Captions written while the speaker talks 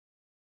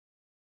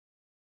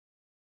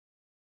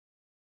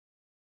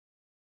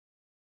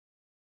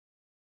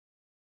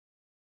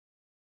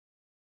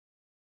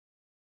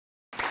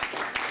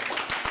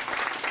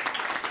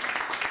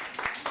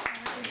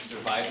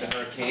survived the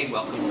hurricane.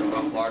 Welcome some of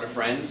our Florida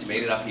friends. You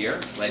made it up here.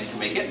 Glad you can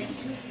make it.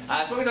 So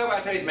we're going to talk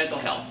about today's mental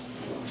health.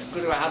 We're going to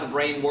talk about how the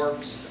brain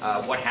works,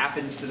 what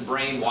happens to the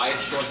brain, why it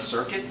short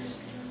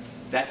circuits.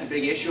 That's a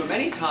big issue. And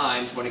many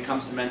times when it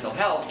comes to mental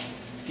health,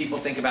 people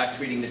think about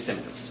treating the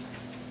symptoms.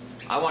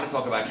 I want to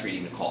talk about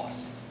treating the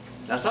cause.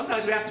 Now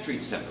sometimes we have to treat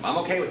the symptom. I'm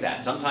okay with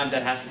that. Sometimes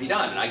that has to be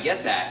done, and I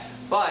get that.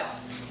 But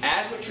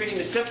as we're treating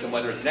the symptom,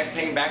 whether it's neck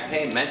pain, back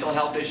pain, mental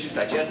health issues,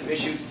 digestive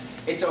issues,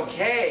 it's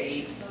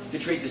okay to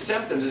treat the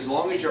symptoms as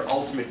long as your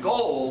ultimate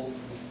goal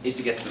is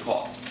to get to the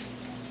cause.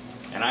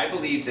 And I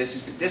believe this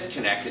is the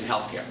disconnect in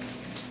healthcare.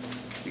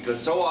 Because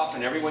so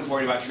often everyone's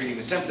worried about treating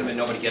the symptom and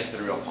nobody gets to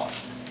the real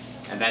cause.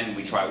 And then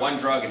we try one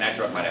drug and that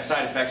drug might have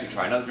side effects, we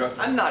try another drug.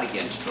 I'm not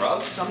against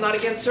drugs, I'm not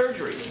against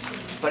surgery.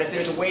 But if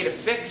there's a way to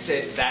fix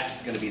it,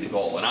 that's going to be the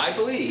goal. And I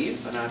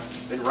believe, and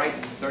I've been right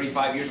for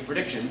 35 years of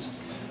predictions,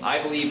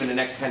 I believe in the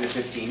next 10 to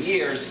 15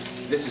 years,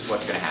 this is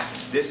what's going to happen.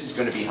 This is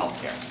going to be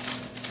healthcare.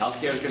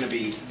 Healthcare is going to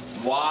be,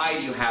 why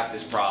do you have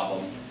this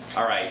problem?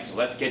 All right, so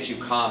let's get you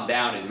calmed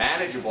down and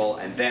manageable,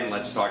 and then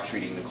let's start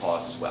treating the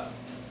cause as well.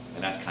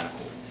 And that's kind of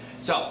cool.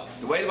 So,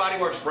 the way the body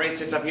works, brain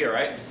sits up here,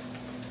 right?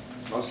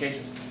 Most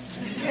cases.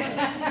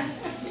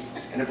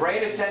 And the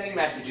brain is sending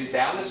messages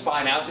down the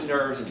spine, out the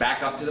nerves, and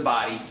back up to the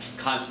body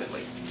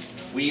constantly.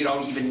 We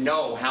don't even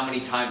know how many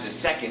times a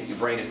second your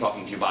brain is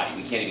talking to your body.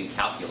 We can't even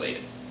calculate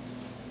it.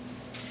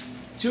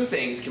 Two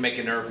things can make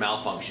a nerve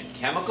malfunction,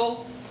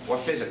 chemical or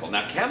physical.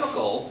 Now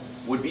chemical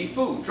would be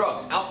food,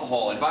 drugs,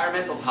 alcohol,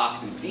 environmental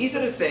toxins. These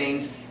are the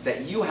things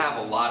that you have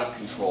a lot of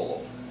control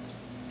over.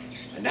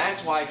 And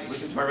that's why if you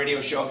listen to my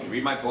radio show, if you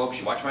read my books,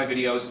 you watch my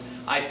videos,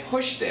 I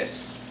push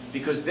this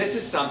because this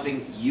is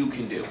something you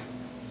can do.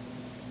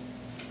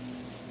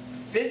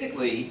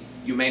 Physically,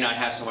 you may not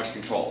have so much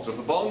control. So if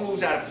a bone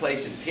moves out of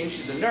place and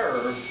pinches a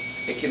nerve,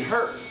 it can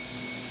hurt.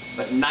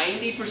 But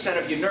 90%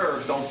 of your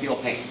nerves don't feel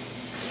pain.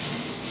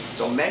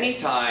 So many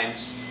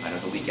times, I know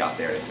there's a leak out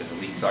there. It said the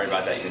leak, sorry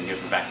about that, you didn't hear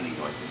some vacuum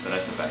noises, so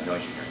that's the back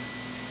noise you hear.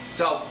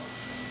 So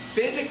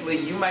physically,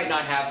 you might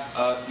not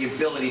have the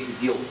ability to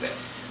deal with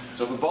this.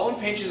 So if a bone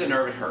pinches a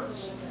nerve, it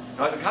hurts.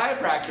 Now as a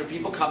chiropractor,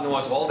 people come to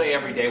us all day,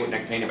 every day with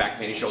neck pain and back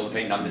pain and shoulder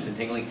pain, numbness and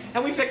tingling,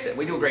 and we fix it.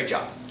 We do a great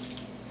job.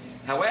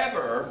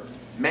 However,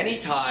 many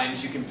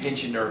times you can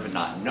pinch a nerve and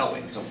not know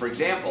it. So for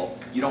example,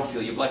 you don't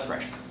feel your blood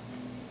pressure.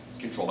 It's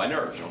controlled by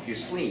nerves. You don't feel your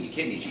spleen, your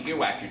kidneys, your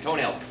earwax, your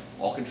toenails,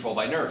 all controlled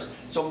by nerves.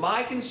 So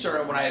my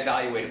concern when I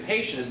evaluate a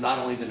patient is not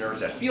only the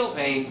nerves that feel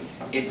pain,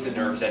 it's the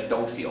nerves that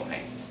don't feel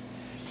pain.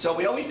 So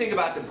we always think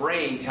about the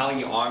brain telling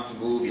your arm to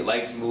move, your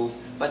leg to move,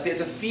 but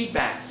there's a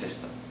feedback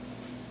system.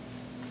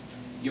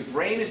 Your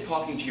brain is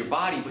talking to your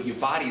body, but your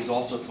body is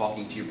also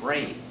talking to your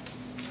brain.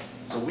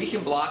 So we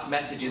can block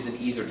messages in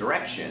either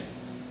direction,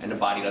 and the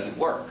body doesn't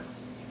work.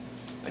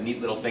 A neat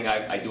little thing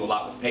I do a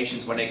lot with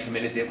patients when they come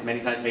in is that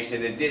many times patients say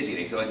they're dizzy,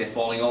 they feel like they're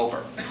falling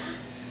over.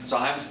 So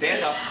I'll have them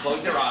stand up,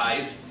 close their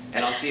eyes,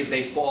 and I'll see if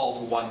they fall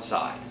to one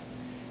side.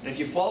 And if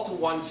you fall to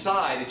one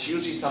side, it's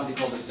usually something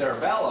called the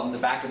cerebellum, the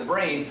back of the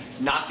brain,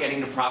 not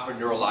getting the proper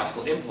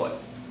neurological input.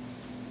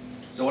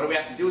 So what do we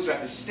have to do is we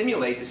have to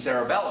stimulate the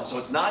cerebellum. So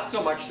it's not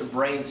so much the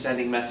brain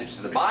sending message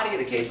to the body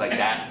in a case like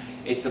that,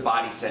 it's the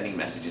body sending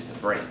messages to the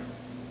brain.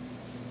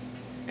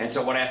 And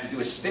so what I have to do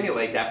is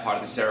stimulate that part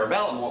of the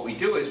cerebellum. What we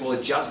do is we'll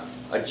adjust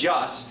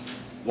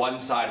one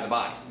side of the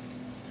body.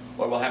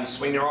 Or we'll have them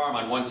swing their arm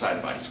on one side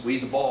of the body,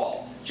 squeeze a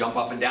ball, jump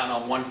up and down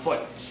on one foot,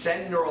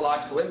 send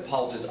neurological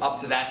impulses up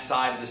to that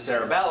side of the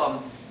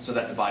cerebellum so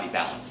that the body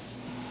balances.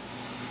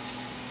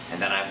 And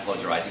then I have to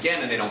close their eyes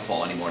again and they don't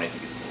fall anymore and I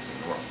think it's the coolest thing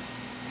in the world.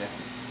 Okay?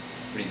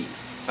 Pretty neat.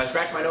 If I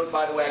scratch my nose,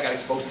 by the way, I got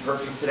exposed to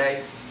perfume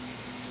today.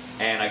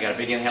 And I got a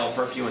big inhale of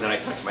perfume and then I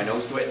touched my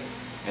nose to it.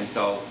 And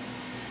so,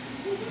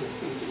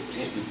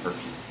 can't do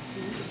perfume.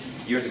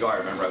 Years ago, I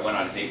remember I went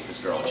on a date with this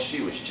girl and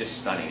she was just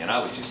stunning. And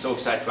I was just so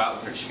excited to go out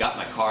with her and she got in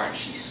my car and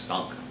she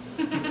stunk.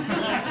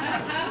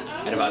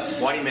 And about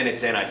 20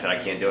 minutes in, I said, I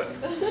can't do it.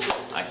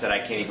 I said, I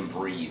can't even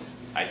breathe.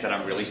 I said,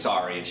 I'm really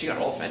sorry. And she got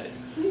all offended.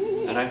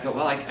 And I thought,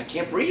 well, I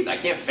can't breathe. I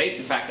can't fake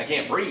the fact I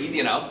can't breathe,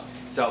 you know.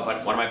 So,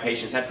 but one of my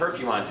patients had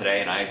perfume on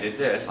today and I did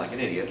this like an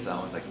idiot. So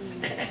I was like,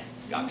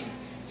 got me.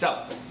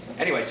 So,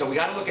 anyway, so we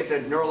got to look at the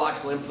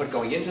neurological input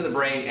going into the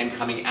brain and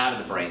coming out of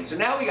the brain. So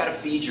now we got to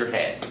feed your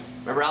head.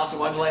 Remember Alice in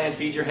Wonderland,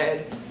 feed your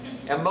head?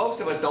 And most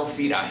of us don't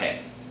feed our head.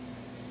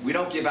 We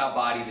don't give our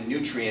body the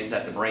nutrients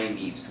that the brain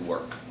needs to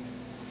work.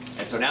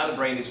 And so now the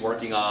brain is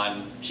working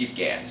on cheap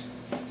gas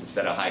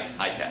instead of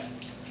high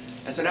test.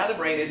 And so now the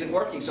brain isn't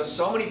working.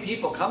 So many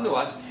people come to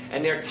us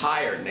and they're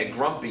tired and they're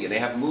grumpy and they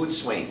have mood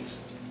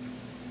swings.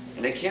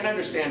 And they can't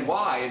understand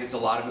why, and it's a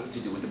lot of it to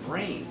do with the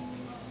brain.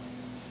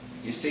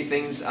 You see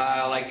things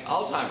like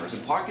Alzheimer's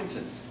and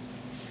Parkinson's.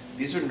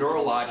 These are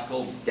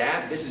neurological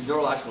this is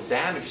neurological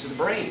damage to the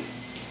brain.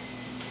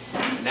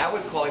 And now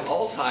we're calling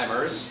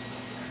Alzheimer's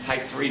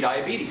type 3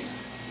 diabetes.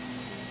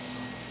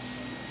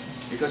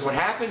 Because what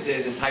happens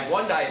is in type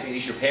 1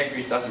 diabetes, your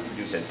pancreas doesn't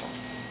produce insulin.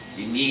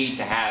 You need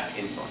to have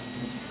insulin.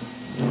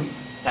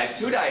 Type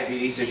 2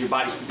 diabetes is your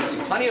body's producing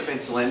plenty of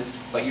insulin,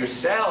 but your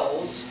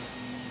cells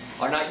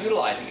are not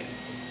utilizing it.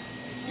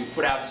 You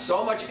put out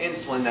so much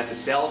insulin that the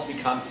cells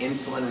become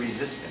insulin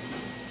resistant.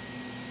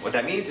 What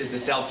that means is the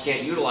cells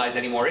can't utilize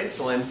any more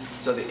insulin,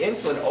 so the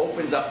insulin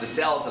opens up the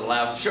cells and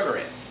allows the sugar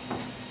in.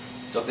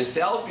 So if the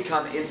cells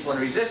become insulin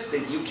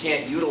resistant, you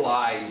can't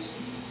utilize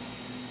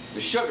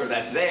the sugar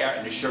that's there,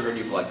 and the sugar in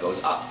your blood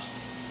goes up.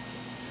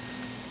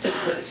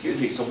 Excuse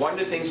me. So one of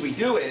the things we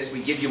do is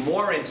we give you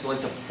more insulin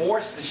to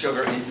force the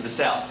sugar into the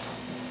cells.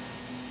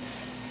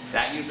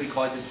 That usually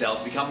causes the cells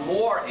to become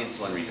more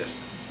insulin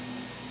resistant.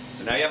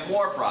 So now you have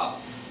more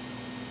problems.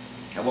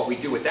 And what we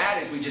do with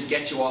that is we just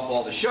get you off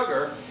all the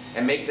sugar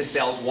and make the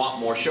cells want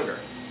more sugar.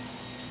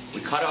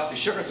 We cut off the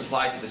sugar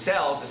supply to the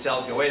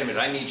cells go, wait a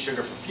minute, I need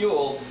sugar for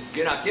fuel,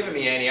 you're not giving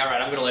me any, all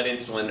right, I'm going to let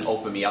insulin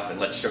open me up and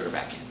let sugar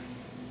back in.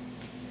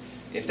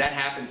 If that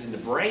happens in the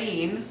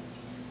brain,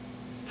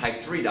 type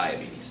 3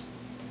 diabetes.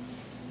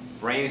 The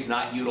brain is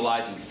not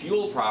utilizing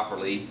fuel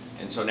properly,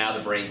 and so now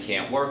the brain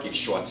can't work, it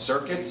short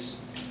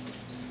circuits,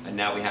 and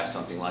now we have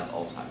something like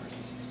Alzheimer's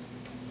disease.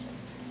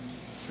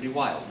 Pretty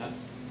wild, huh?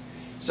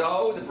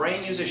 So the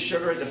brain uses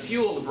sugar as a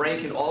fuel. The brain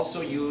can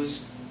also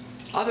use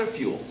other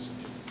fuels,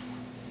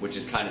 which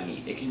is kind of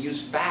neat. It can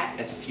use fat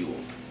as a fuel.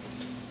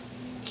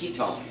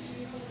 Ketones.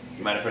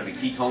 You might have heard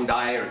of the ketone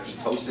diet or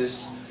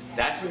ketosis.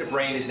 That's when the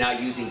brain is now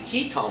using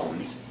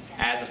ketones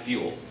as a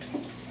fuel.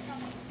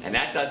 And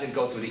that doesn't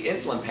go through the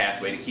insulin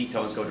pathway. The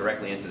ketones go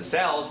directly into the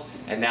cells,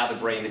 and now the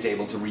brain is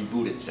able to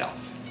reboot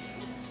itself.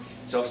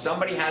 So if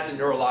somebody has a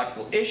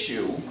neurological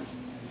issue,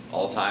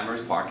 Alzheimer's,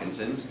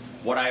 Parkinson's,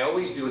 what I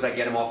always do is I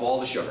get them off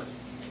all the sugar.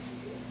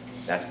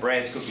 That's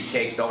breads, cookies,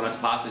 cakes, donuts,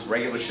 pastas,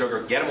 regular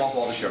sugar. Get them off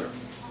all the sugar.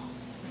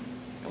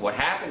 And what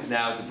happens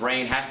now is the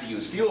brain has to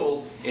use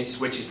fuel. It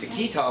switches to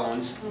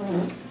ketones,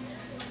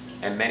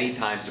 and many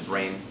times the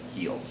brain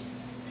heals.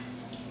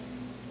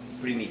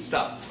 Pretty neat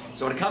stuff.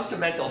 So when it comes to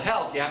mental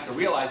health, you have to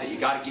realize that you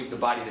got to give the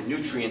body the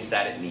nutrients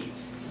that it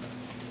needs.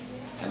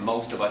 And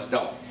most of us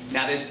don't.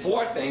 Now there's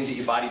 4 things that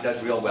your body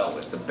does real well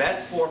with. The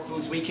best 4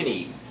 foods we can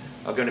eat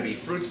are going to be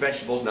fruits,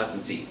 vegetables, nuts,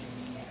 and seeds.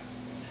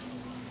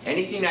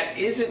 Anything that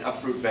isn't a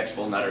fruit,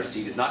 vegetable, nut, or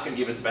seed is not going to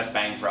give us the best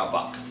bang for our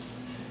buck.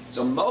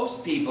 So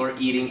most people are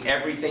eating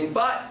everything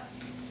but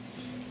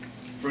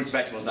fruits,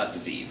 vegetables, nuts,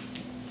 and seeds,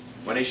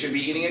 when they should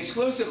be eating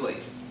exclusively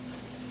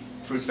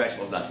fruits,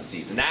 vegetables, nuts, and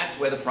seeds. And that's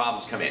where the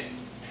problems come in.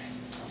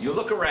 You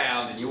look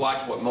around and you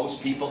watch what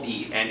most people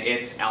eat, and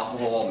it's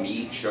alcohol,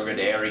 meat, sugar,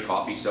 dairy,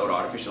 coffee, soda,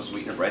 artificial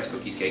sweetener, breads,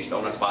 cookies, cakes,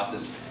 donuts,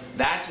 pastas.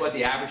 That's what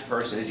the average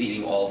person is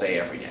eating all day,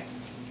 every day.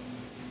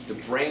 The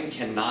brain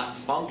cannot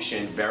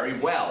function very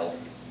well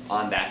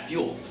on that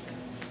fuel.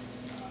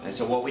 And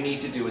so what we need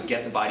to do is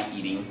get the body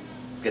eating,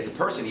 get the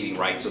person eating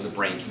right so the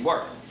brain can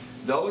work.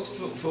 Those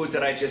foods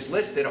that I just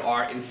listed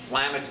are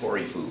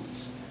inflammatory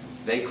foods.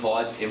 They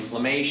cause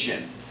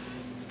inflammation.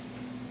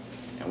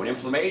 And when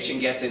inflammation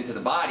gets into the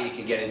body, it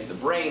can get into the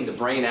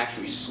brain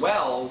actually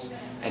swells,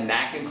 and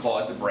that can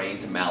cause the brain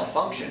to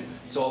malfunction.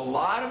 So a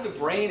lot of the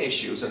brain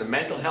issues or the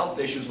mental health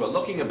issues we're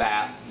looking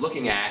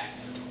at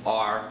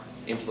are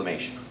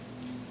inflammation.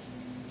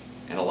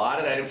 And a lot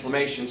of that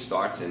inflammation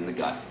starts in the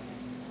gut.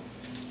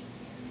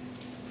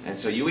 And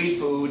so you eat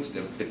foods,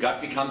 the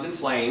gut becomes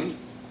inflamed,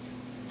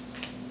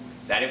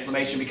 that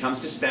inflammation becomes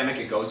systemic,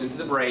 it goes into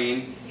the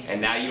brain, and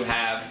now you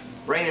have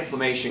brain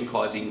inflammation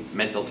causing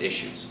mental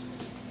issues.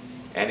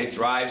 And it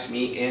drives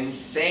me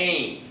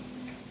insane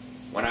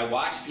when I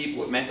watch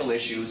people with mental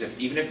issues,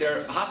 even if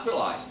they're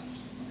hospitalized.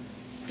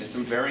 There's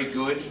some very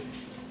good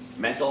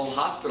mental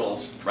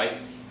hospitals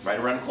right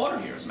around the corner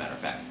here, as a matter of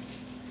fact.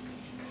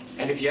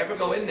 And if you ever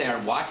go in there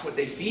and watch what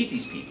they feed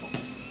these people,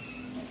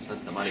 it's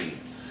not the money.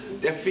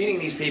 They're feeding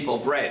these people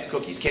breads,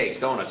 cookies, cakes,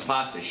 donuts,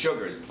 pastas,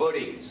 sugars,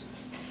 puddings,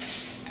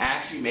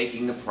 actually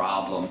making the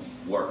problem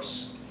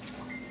worse.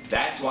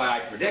 That's why I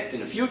predict in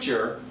the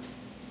future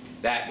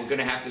that we're going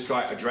to have to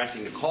start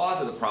addressing the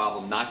cause of the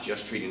problem, not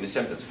just treating the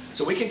symptoms.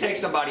 So we can take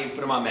somebody and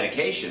put them on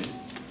medication,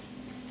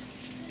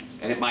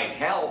 and it might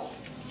help,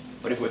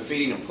 but if we're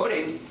feeding them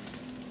pudding,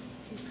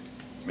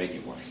 it's making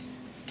it worse.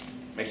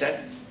 Make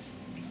sense?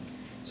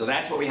 So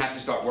that's what we have to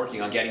start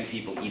working on, getting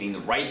people eating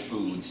the right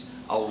foods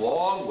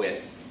along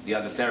with the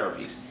other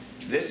therapies.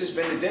 This has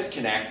been the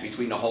disconnect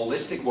between the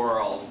holistic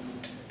world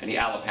and the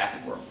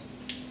allopathic world.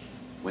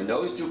 When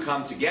those two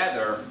come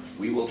together,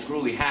 we will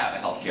truly have a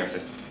healthcare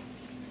system.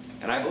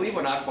 And I believe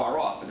we're not far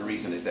off, and the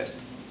reason is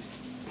this.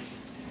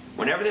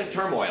 Whenever there's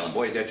turmoil, and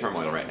boy is there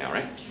turmoil right now,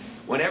 right?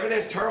 Whenever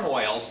there's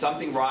turmoil,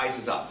 something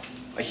rises up.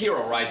 A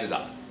hero rises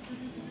up.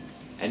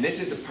 And this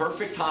is the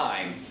perfect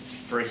time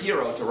for a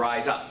hero to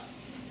rise up.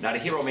 Now, the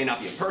hero may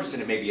not be a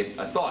person, it may be a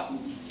thought.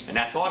 And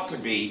that thought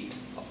could be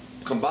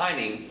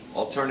combining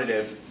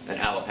alternative and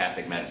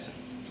allopathic medicine.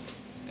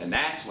 And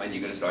that's when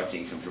you're going to start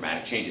seeing some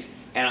dramatic changes.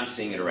 And I'm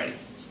seeing it already.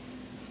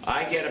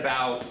 I get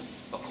about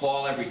a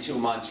call every 2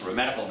 months from a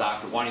medical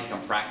doctor wanting to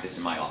come practice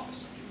in my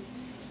office.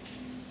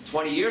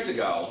 20 years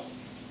ago,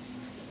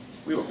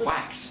 we were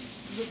quacks.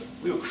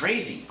 We were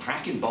crazy,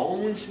 cracking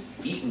bones,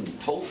 eating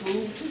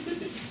tofu.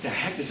 The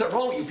heck is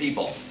wrong with you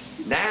people?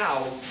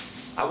 Now,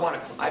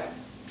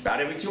 about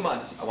every 2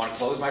 months, I want to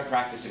close my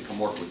practice and come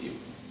work with you.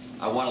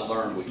 I want to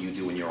learn what you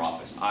do in your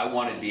office. I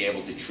want to be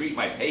able to treat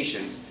my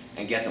patients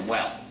and get them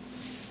well.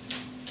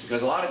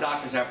 Because a lot of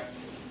doctors have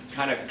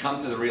kind of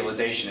come to the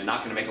realization they're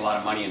not going to make a lot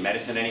of money in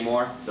medicine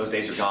anymore. Those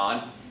days are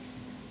gone.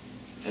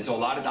 And so a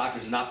lot of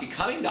doctors are not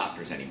becoming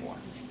doctors anymore.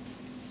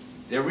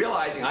 They're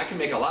realizing I can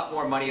make a lot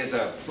more money as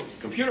a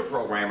computer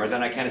programmer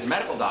than I can as a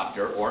medical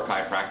doctor or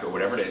chiropractor or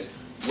whatever it is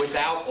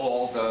without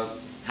all the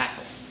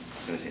hassle. I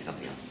was going to say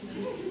something else.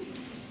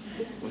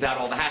 Without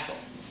all the hassle.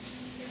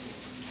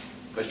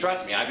 Because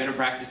trust me, I've been in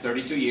practice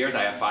 32 years.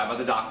 I have 5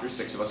 other doctors,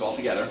 6 of us all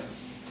together.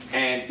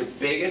 And the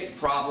biggest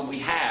problem we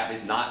have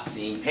is not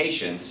seeing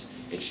patients.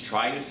 It's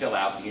trying to fill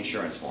out the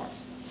insurance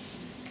forms.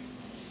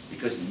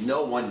 Because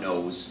no one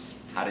knows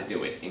how to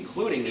do it,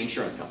 including the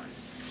insurance companies.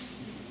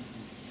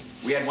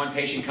 We had one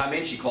patient come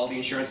in. She called the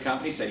insurance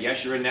company, said,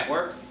 yes, you're in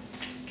network.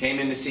 Came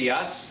in to see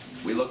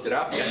us. We looked it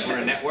up. Yes, we're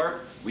in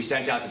network. We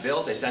sent out the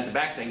bills. They sent it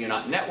back saying you're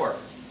not in network.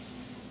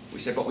 We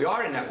said, but we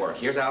are in network.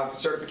 Here's our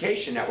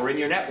certification that we're in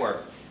your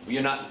network. Well,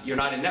 you're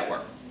not in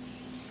network.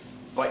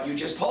 But you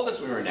just told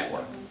us we were in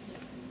network.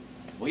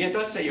 Well, yeah, it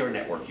does say you're in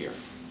network here.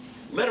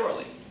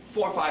 Literally,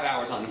 4 or 5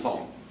 hours on the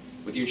phone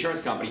with the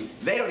insurance company.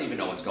 They don't even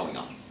know what's going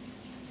on.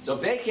 So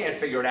if they can't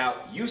figure it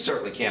out, you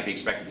certainly can't be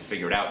expected to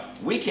figure it out.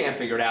 We can't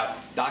figure it out.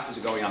 Doctors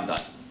are going, I'm done.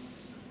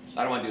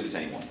 I don't want to do this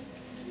anymore.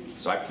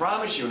 So I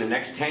promise you in the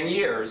next 10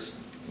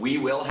 years, we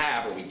will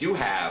have, or we do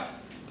have,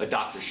 a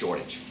doctor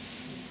shortage.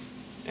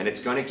 And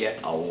it's going to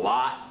get a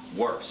lot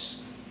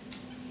worse.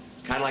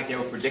 It's kind of like they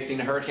were predicting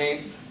the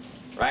hurricane,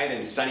 right? And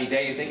a sunny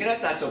day, you're thinking,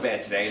 that's not so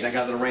bad today. And then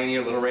got a little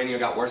rainier,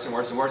 got worse and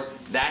worse and worse.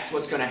 That's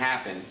what's going to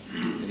happen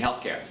in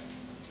healthcare.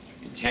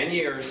 In 10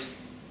 years,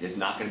 there's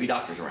not going to be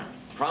doctors around.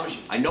 I promise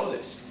you. I know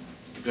this.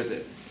 Because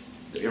the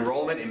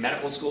enrollment in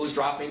medical school is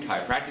dropping,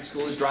 chiropractic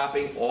school is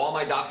dropping. All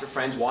my doctor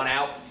friends want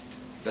out.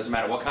 Doesn't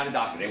matter what kind of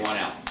doctor, they want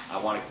out. I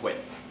want to quit.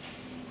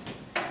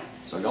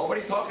 So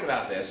nobody's talking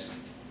about this,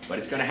 but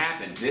it's going to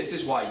happen. This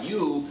is why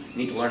you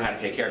need to learn how to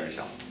take care of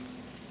yourself.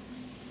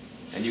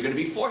 And you're going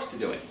to be forced to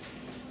do it.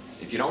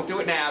 If you don't do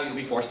it now, you'll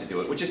be forced to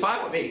do it, which is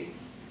fine with me.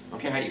 I don't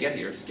care how you get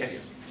here, just get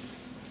here.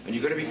 And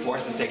you're going to be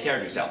forced to take care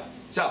of yourself.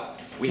 So,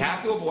 we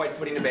have to avoid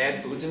putting the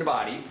bad foods in the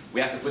body.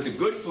 We have to put the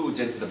good foods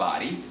into the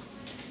body.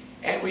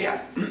 And we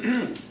have,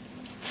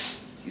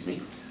 excuse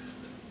me,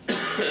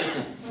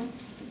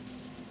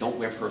 don't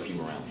wear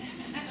perfume around me.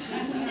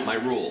 It's my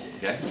rule,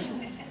 okay?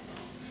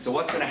 So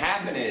what's going to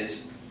happen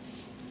is,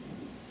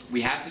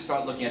 we have to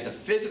start looking at the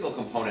physical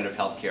component of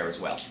healthcare as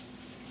well.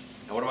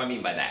 Now what do I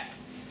mean by that?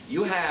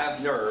 You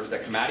have nerves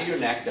that come out of your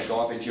neck that go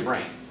up into your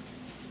brain.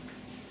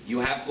 You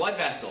have blood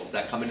vessels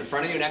that come in the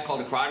front of your neck called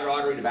the carotid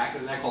artery, the back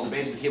of the neck called the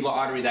basovestibular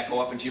artery that go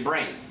up into your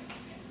brain.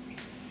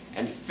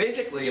 And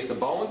physically, if the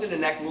bones in the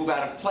neck move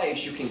out of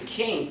place, you can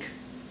kink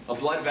a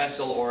blood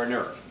vessel or a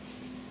nerve.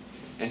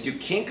 And if you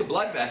kink a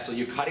blood vessel,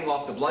 you're cutting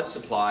off the blood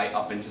supply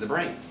up into the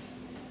brain.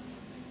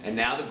 And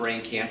now the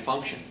brain can't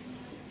function.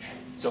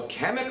 So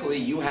chemically,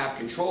 you have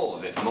control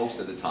of it most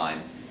of the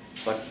time.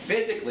 But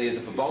physically, as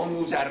if a bone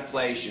moves out of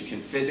place, you can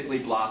physically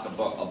block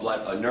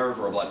a nerve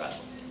or a blood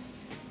vessel.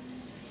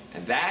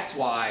 And that's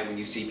why when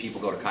you see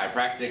people go to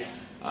chiropractic,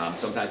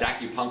 sometimes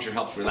acupuncture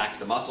helps relax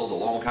the muscles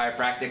along with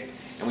chiropractic,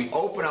 and we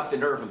open up the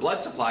nerve and blood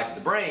supply to the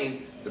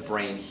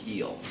brain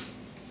heals.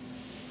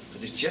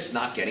 Because it's just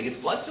not getting its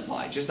blood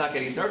supply, just not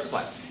getting its nerve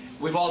supply.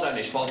 We've all done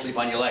this, you fall asleep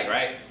on your leg,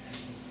 right?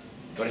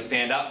 Go to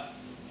stand up,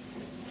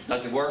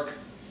 doesn't work.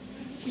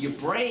 Your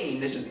brain,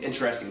 this is an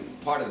interesting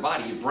part of the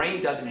body, your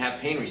brain doesn't have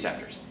pain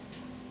receptors.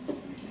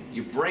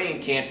 Your brain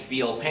can't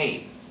feel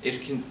pain.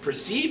 It can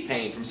perceive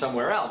pain from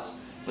somewhere else,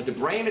 but the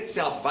brain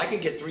itself, if I can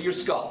get through your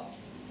skull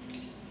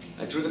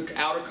and through the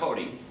outer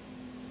coating,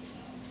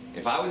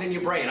 if I was in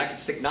your brain, I could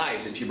stick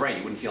knives into your brain,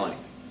 you wouldn't feel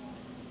anything.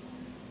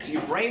 So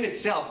your brain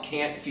itself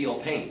can't feel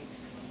pain.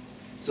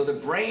 So the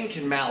brain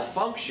can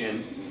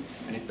malfunction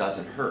and it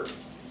doesn't hurt.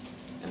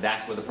 And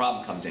that's where the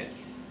problem comes in.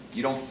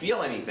 You don't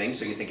feel anything,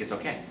 so you think it's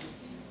okay.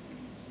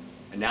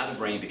 And now the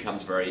brain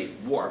becomes very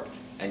warped,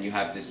 and you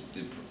have this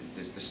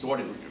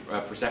distorted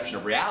perception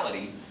of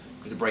reality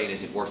because the brain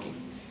isn't working.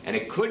 And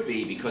it could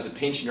be because of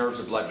pinched nerves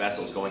or blood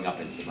vessels going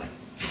up into the brain.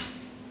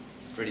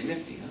 Pretty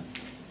nifty,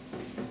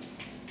 huh?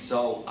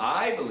 So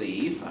I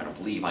believe,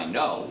 I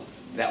know,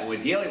 that when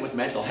we're dealing with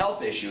mental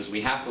health issues,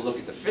 we have to look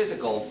at the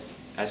physical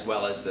as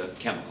well as the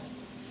chemical.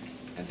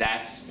 And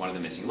that's one of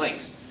the missing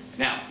links.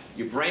 Now,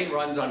 your brain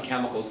runs on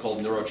chemicals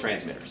called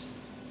neurotransmitters.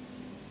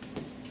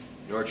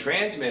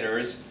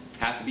 Neurotransmitters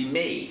have to be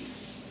made.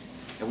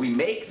 And we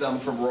make them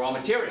from raw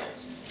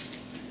materials.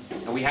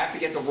 And we have to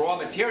get the raw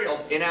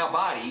materials in our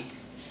body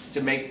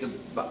to make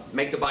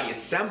the body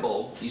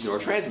assemble these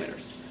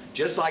neurotransmitters.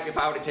 Just like if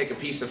I were to take a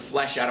piece of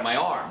flesh out of my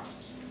arm,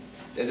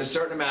 there's a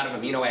certain amount of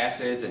amino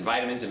acids and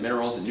vitamins and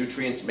minerals and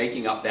nutrients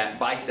making up that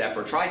bicep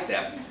or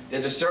tricep.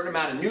 There's a certain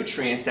amount of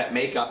nutrients that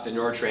make up the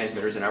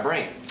neurotransmitters in our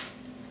brain.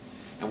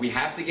 And we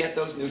have to get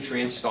those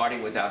nutrients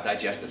starting with our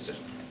digestive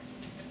system.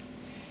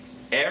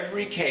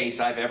 Every case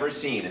I've ever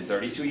seen in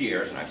 32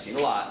 years, and I've seen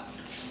a lot,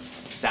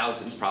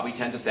 thousands, probably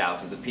tens of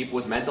thousands of people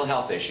with mental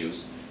health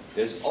issues,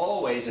 there's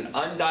always an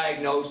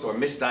undiagnosed or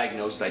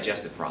misdiagnosed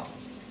digestive problem.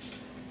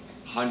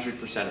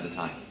 100% of the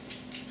time.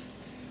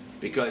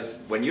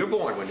 Because when you're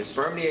born, when the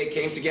sperm and the egg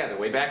came together,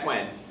 way back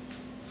when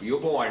you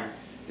were born,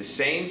 the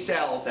same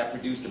cells that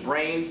produce the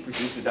brain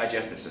produce the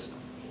digestive system.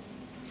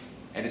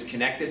 And it's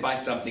connected by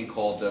something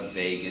called the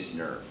vagus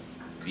nerve,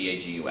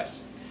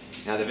 V-A-G-U-S.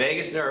 Now the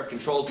vagus nerve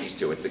controls these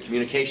two, it's the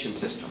communication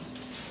system.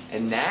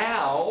 And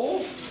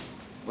now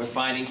we're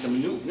finding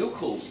some new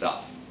cool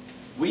stuff.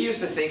 We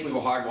used to think we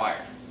were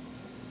hardwired.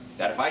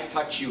 That if I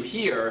touch you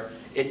here,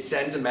 it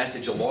sends a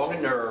message along a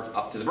nerve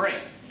up to the brain.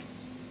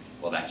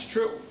 Well, that's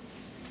true.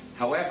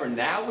 However,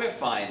 now we're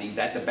finding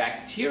that the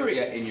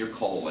bacteria in your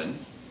colon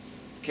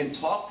can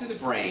talk to the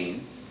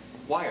brain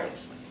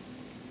wirelessly.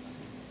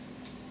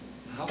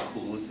 How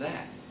cool is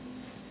that?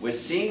 We're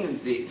seeing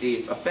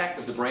the effect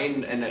of the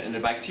brain and the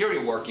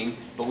bacteria working,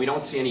 but we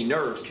don't see any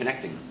nerves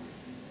connecting them.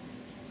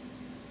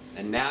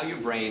 And now your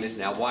brain is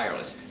now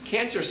wireless.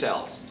 Cancer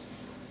cells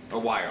are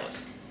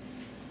wireless.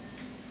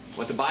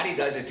 What the body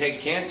does, it takes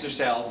cancer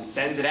cells and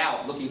sends it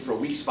out looking for a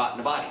weak spot in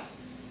the body.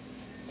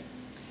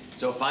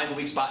 So it finds a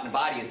weak spot in the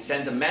body and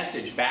sends a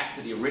message back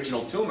to the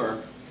original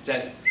tumor. It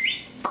says,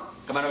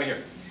 come on over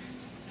here.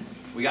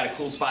 We got a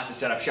cool spot to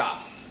set up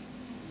shop.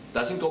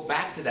 Doesn't go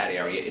back to that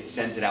area, it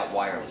sends it out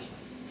wirelessly.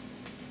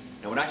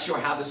 Now we're not sure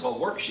how this all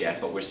works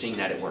yet, but we're seeing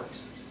that it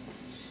works.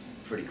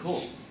 Pretty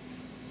cool.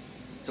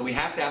 So we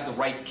have to have the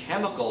right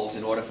chemicals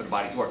in order for the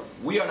body to work.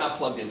 We are not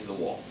plugged into the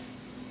wall.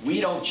 We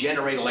don't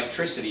generate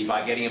electricity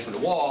by getting it from the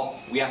wall,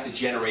 we have to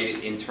generate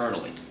it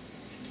internally.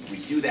 We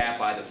do that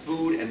by the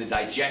food and the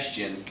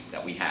digestion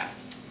that we have.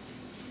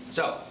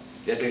 So,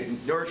 there's a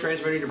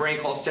neurotransmitter in your brain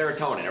called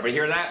serotonin. Everybody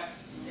hear that?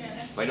 Yeah.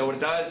 Everybody know what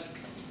it does?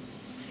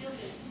 Feel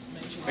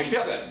good. Makes you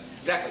feel good.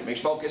 Exactly. Makes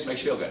you focus,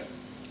 makes you feel good.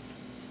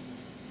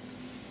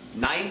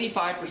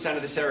 95%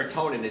 of the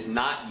serotonin is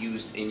not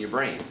used in your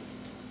brain.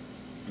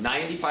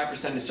 95% of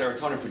the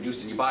serotonin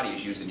produced in your body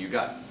is used in your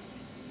gut.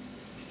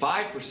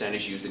 5%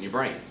 is used in your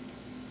brain.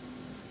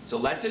 So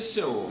let's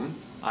assume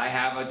I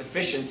have a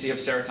deficiency of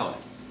serotonin.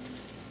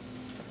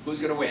 Who's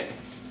going to win?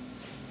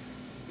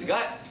 The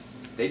gut.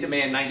 They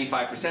demand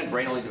 95%,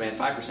 brain only demands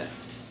 5%.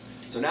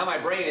 So now my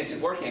brain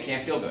isn't working, I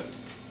can't feel good.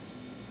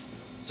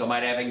 So I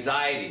might have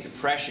anxiety,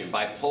 depression,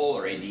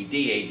 bipolar, ADD,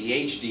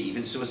 ADHD,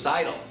 even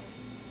suicidal.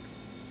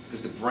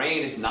 Because the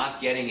brain is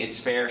not getting its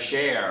fair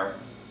share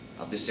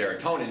of the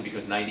serotonin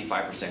because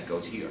 95%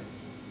 goes here.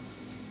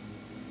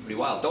 Pretty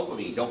wild.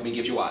 Dopamine. Dopamine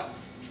gives you what?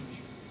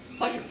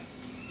 Pleasure.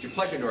 It's your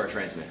pleasure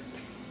neurotransmitter.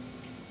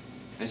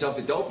 And so if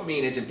the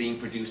dopamine isn't being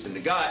produced in the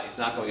gut, it's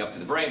not going up to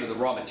the brain, or the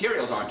raw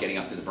materials aren't getting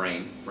up to the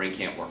brain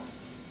can't work.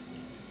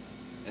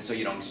 And so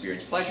you don't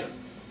experience pleasure.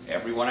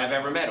 Everyone I've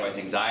ever met who has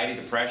anxiety,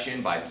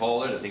 depression,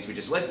 bipolar, the things we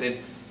just listed,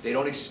 they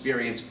don't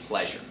experience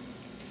pleasure.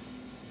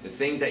 The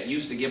things that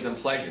used to give them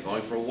pleasure,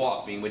 going for a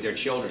walk, being with their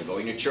children,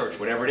 going to church,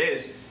 whatever it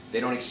is, they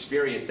don't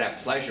experience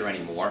that pleasure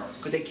anymore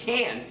because they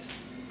can't,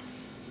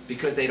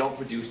 because they don't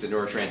produce the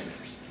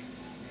neurotransmitters.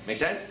 Make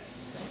sense?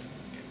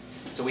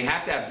 So we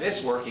have to have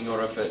this working in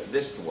order for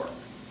this to work.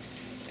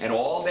 And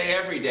all day,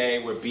 every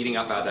day, we're beating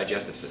up our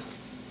digestive system.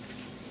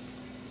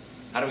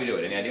 How do we do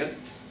it? Any ideas?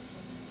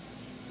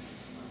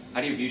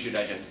 How do you abuse your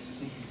digestive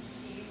system?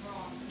 Eating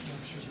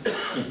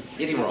wrong.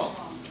 Eating wrong.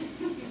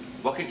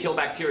 What could kill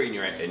bacteria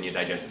in your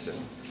digestive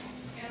system?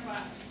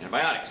 Antibiotics.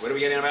 Antibiotics. Where do we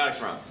get antibiotics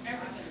from?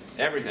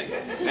 Everything.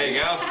 Everything. There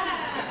you go.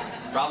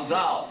 Problem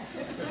solved.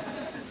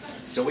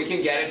 So we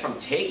can get it from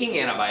taking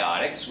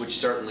antibiotics, which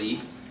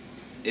certainly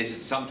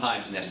is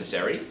sometimes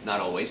necessary, not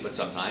always, but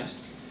sometimes.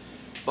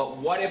 But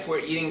what if we're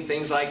eating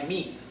things like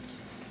meat,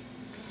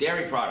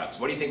 dairy products?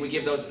 What do you think we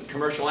give those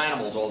commercial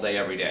animals all day,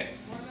 every day?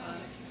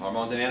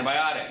 Hormones and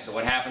antibiotics. So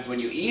what happens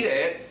when you eat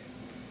it?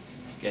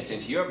 Gets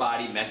into your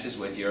body, messes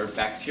with your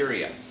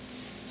bacteria,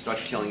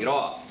 starts killing it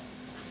off.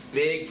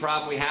 Big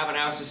problem we have in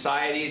our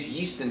society is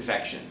yeast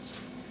infections.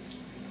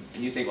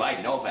 And you think, well,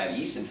 I'd know if I had a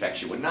yeast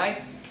infection, wouldn't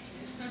I?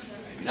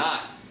 Maybe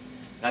not.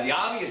 Now the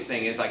obvious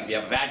thing is, like if you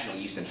have a vaginal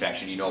yeast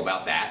infection, you know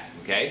about that,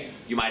 okay?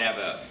 You might have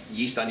a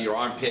yeast under your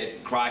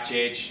armpit, crotch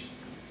itch,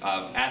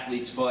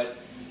 athlete's foot.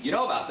 You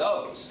know about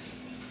those.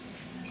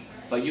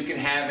 But you can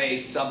have a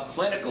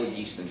subclinical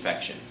yeast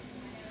infection.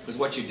 Because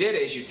what you did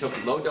is you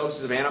took low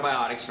doses of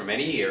antibiotics for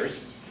many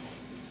years,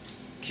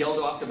 killed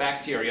off the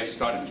bacteria,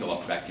 started to kill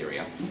off the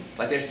bacteria,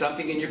 but there's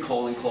something in your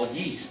colon called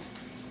yeast.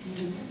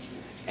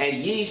 And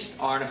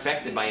yeast aren't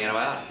affected by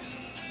antibiotics.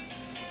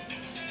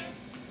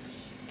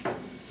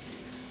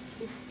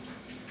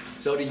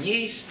 So the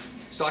yeast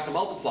start to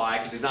multiply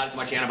because there's not as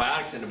much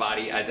antibiotics in the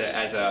body as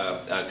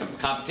a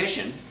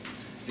competition.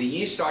 The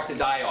yeast start to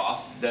die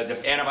off,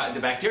 the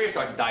bacteria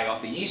start to die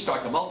off, the yeast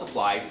start to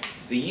multiply,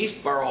 the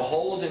yeast burrow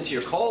holes into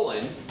your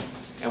colon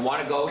and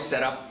want to go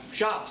set up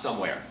shop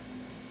somewhere.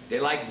 They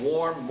like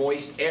warm,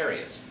 moist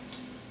areas.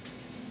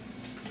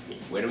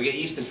 Where do we get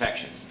yeast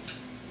infections?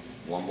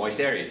 Warm, moist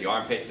areas. The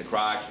armpits, the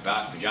crotch, the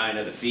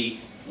vagina, the feet,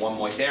 warm,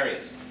 moist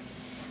areas.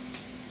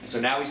 So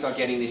now we start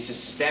getting these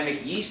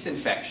systemic yeast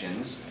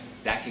infections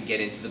that can get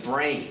into the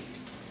brain.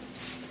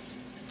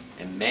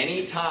 And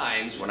many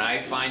times when I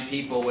find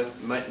people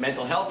with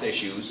mental health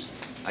issues,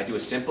 I do a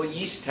simple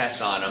yeast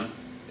test on them.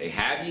 They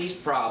have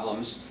yeast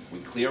problems. We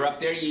clear up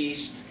their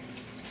yeast,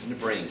 and the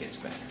brain gets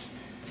better.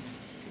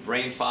 The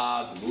brain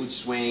fog, the mood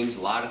swings,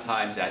 a lot of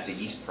times that's a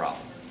yeast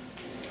problem.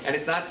 And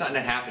it's not something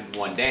that happened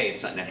one day,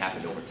 it's something that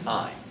happened over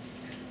time.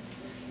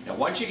 Now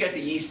once you get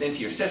the yeast into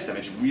your system,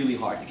 it's really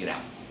hard to get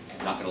out.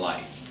 I'm not going to lie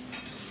to you.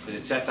 Because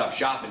it sets up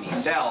shop in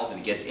these cells, and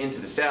it gets into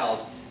the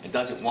cells and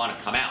doesn't want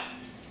to come out.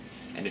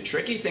 And the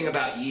tricky thing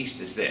about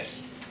yeast is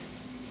this.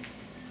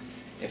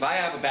 If I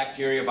have a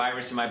bacteria,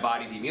 virus in my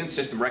body, the immune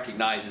system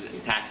recognizes it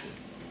and attacks it.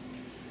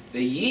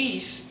 The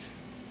yeast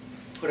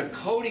put a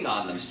coating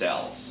on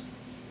themselves.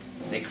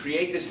 They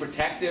create this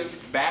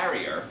protective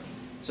barrier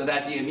so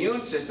that the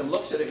immune system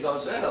looks at it and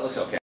goes, that looks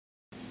okay,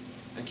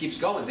 and keeps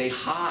going. They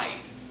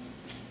hide.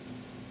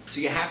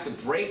 So you have to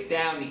break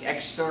down the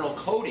external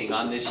coating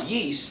on this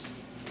yeast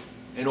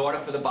in order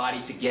for the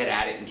body to get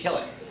at it and kill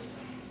it.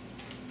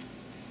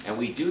 And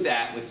we do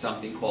that with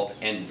something called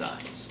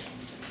enzymes.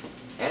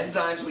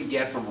 Enzymes we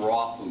get from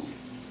raw food.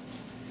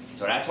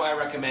 So that's why I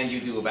recommend you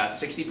do about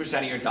 60%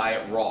 of your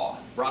diet raw.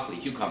 Broccoli,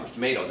 cucumbers,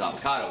 tomatoes,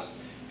 avocados.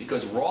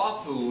 Because raw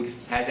food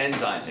has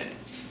enzymes in it.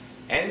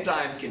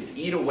 Enzymes can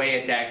eat away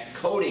at that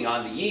coating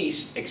on the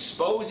yeast,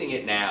 exposing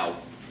it now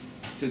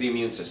to the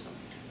immune system.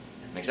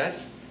 Make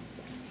sense?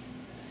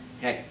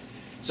 Okay.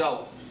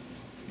 So,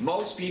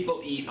 most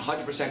people eat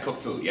 100%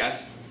 cooked food,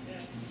 yes?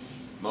 Yes.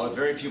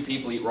 Very few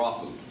people eat raw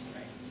food.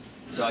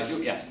 So I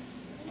do, yes.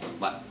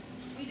 What?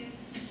 We do.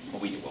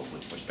 Well, we do. Well,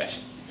 we're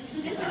special.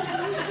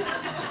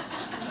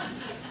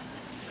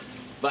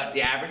 But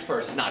the average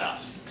person, not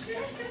us,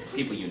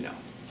 people you know,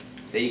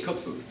 they eat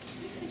cooked food.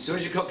 As soon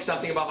as you cook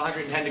something above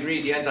 110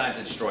 degrees, the enzymes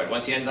are destroyed.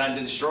 Once the enzymes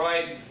are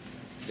destroyed,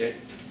 they're...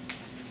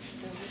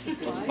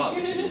 What's the bug?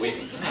 You're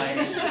waving. Hi.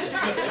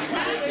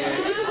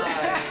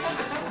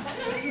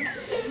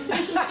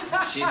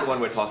 Hi. She's the one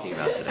we're talking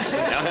about today.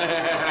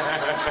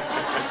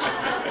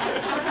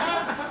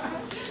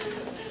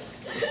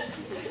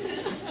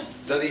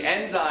 So the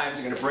enzymes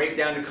are going to break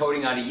down the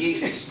coating on the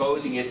yeast,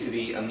 exposing it to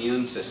the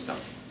immune system.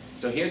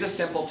 So here's a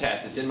simple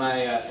test. It's in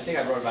my, I think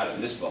I wrote about it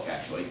in this book,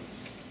 actually.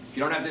 If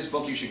you don't have this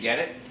book, you should get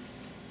it.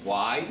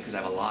 Why? Because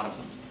I have a lot of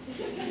them.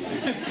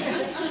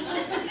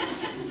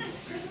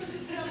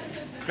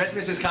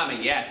 Christmas is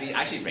coming, yeah.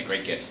 Actually, these make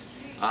great gifts.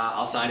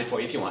 I'll sign it for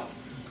you if you want.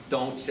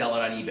 Don't sell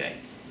it on eBay.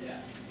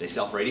 They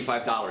sell for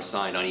 $85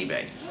 signed on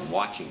eBay. I'm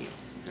watching you.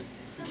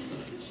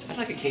 I'd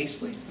like a case,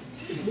 please.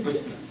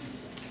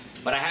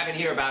 But I have it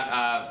here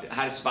about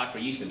how to spot for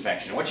yeast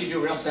infection. What you do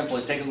real simple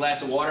is take a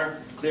glass of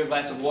water, clear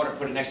glass of water,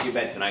 put it next to your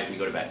bed tonight when you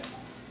go to bed.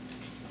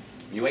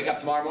 When you wake up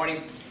tomorrow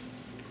morning,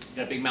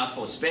 got a big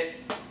mouthful of spit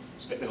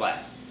in the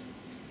glass.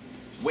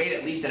 Wait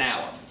at least an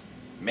hour.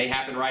 It may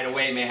happen right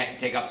away, may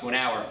take up to an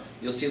hour.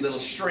 You'll see little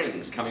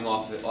strings coming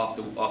off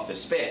the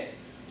spit.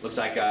 Looks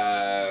like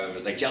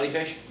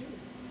jellyfish.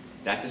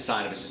 That's a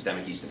sign of a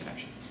systemic yeast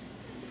infection.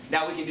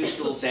 Now we can do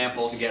stool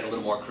samples and get a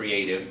little more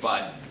creative,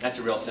 but that's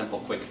a real simple,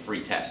 quick,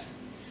 free test.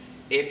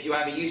 If you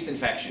have a yeast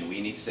infection, we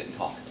need to sit and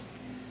talk.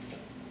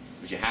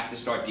 Because you have to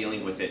start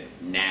dealing with it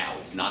now.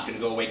 It's not going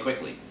to go away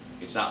quickly.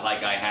 It's not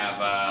like I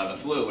have the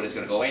flu and it's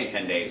going to go away in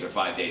 10 days or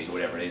 5 days or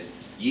whatever it is.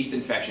 Yeast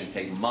infections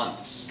take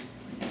months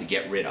to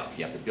get rid of.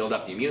 You have to build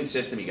up the immune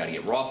system. You got to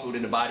get raw food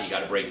in the body. You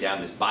got to break down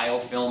this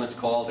biofilm, it's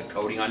called, the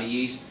coating on the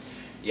yeast.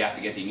 You have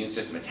to get the immune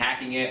system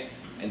attacking it.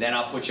 And then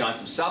I'll put you on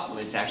some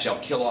supplements to actually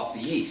help kill off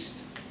the yeast.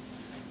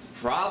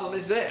 Problem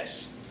is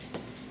this: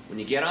 when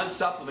you get on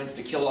supplements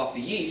to kill off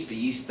the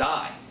yeast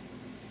die.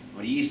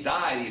 When the yeast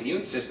die, the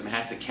immune system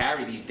has to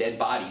carry these dead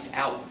bodies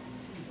out.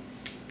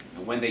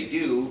 And when they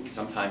do,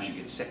 sometimes you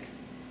get sick.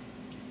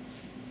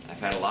 I've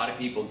had a lot of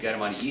people get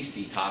them on a yeast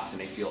detox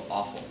and they feel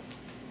awful.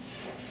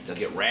 They'll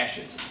get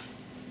rashes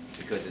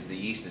because the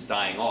yeast is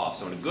dying off.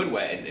 So in a good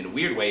way, in a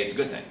weird way, it's a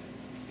good thing.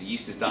 The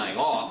yeast is dying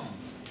off,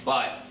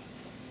 but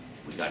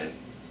we've got to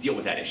deal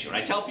with that issue. And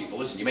I tell people,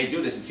 listen, you may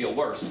do this and feel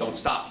worse. Don't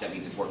stop. That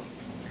means it's working.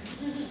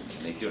 And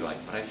they do it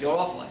like, but I feel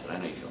awful. I said, I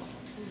know you feel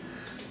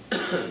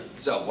awful.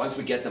 So once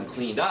we get them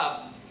cleaned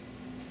up,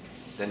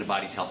 then the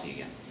body's healthy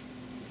again.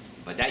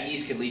 But that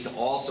yeast can lead to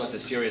all sorts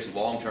of serious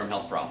long-term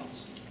health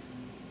problems.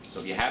 So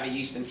if you have a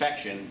yeast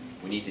infection,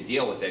 we need to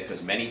deal with it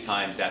because many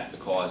times that's the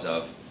cause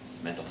of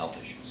mental health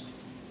issues.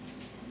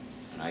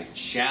 And I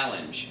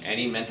challenge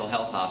any mental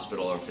health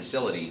hospital or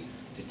facility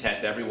to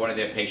test every one of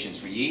their patients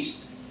for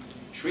yeast,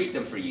 treat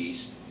them for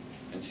yeast,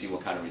 and see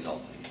what kind of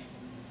results they get.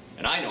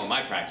 And I know in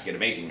my practice get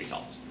amazing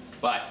results,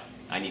 but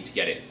I need to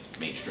get it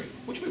mainstream,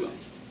 which we will.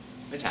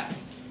 It's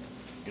happening.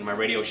 In my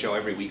radio show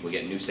every week we're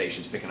getting new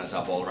stations picking us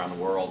up all around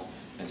the world.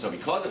 And so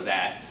because of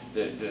that,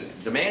 the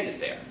demand is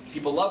there.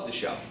 People love the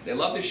show. They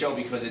love the show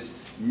because it's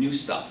new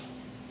stuff.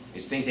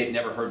 It's things they've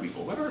never heard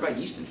before. We've heard about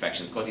yeast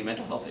infections causing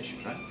mental health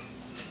issues, right?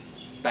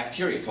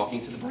 Bacteria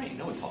talking to the brain.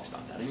 No one talks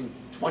about that. I mean,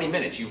 20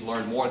 minutes you've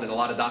learned more than a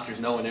lot of doctors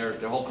know in their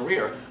whole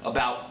career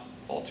about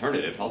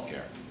alternative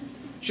healthcare.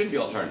 Shouldn't be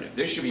alternative.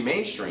 This should be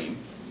mainstream.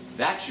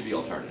 That should be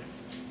alternative.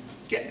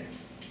 getting there.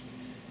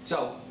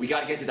 So we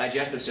got to get the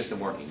digestive system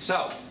working.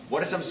 So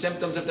what are some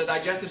symptoms of the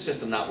digestive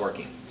system not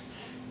working?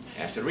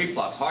 Acid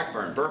reflux,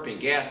 heartburn, burping,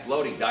 gas,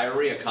 bloating,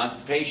 diarrhea,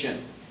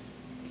 constipation.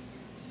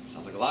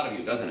 Sounds like a lot of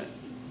you, doesn't it?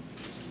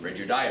 Read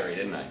your diary,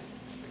 didn't I?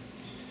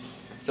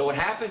 So what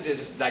happens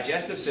is, if the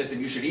digestive system,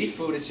 you should eat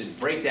food, it should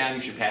break down, you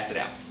should pass it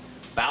out.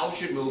 Bowels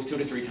should move 2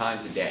 to 3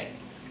 times a day.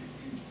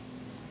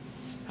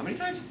 How many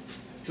times?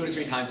 2 to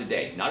 3 times a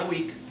day. Not a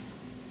week,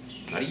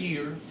 not a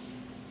year.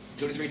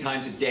 2 to 3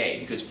 times a day,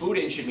 because food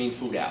in should mean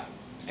food out.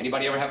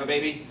 Anybody ever have a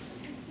baby?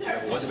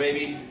 Ever was a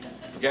baby?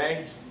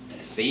 Okay?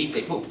 They eat,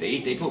 they poop. They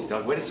eat, they poop.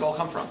 Where does this all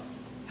come from?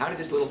 How did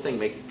this little thing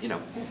make,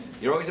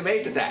 you're always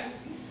amazed at that.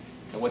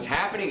 And what's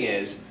happening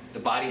is,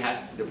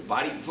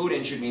 food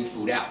in should mean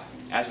food out.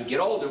 As we get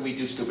older, we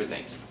do stupid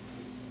things.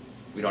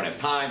 We don't have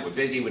time, we're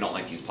busy, we don't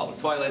like to use public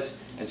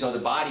toilets, and so the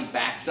body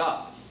backs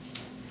up.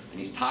 And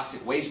these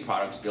toxic waste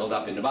products build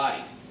up in the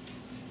body.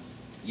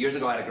 Years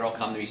ago, I had a girl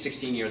come to me,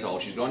 16 years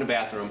old. She was going to the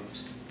bathroom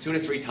 2 to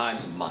 3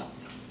 times a month.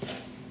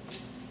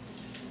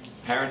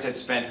 Parents had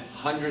spent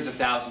hundreds of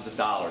thousands of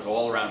dollars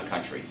all around the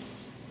country.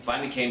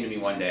 Finally came to me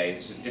one day,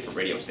 this is a different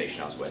radio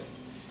station I was with.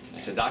 I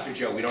said, Dr.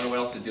 Joe, we don't know what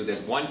else to do.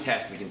 There's one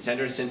test. We can send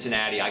her to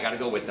Cincinnati. I got to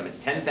go with them.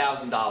 It's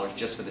 $10,000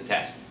 just for the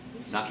test,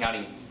 not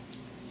counting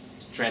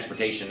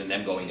transportation and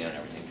them going there and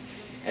everything.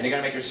 And they're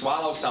going to make her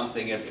swallow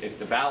something. If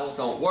the bowels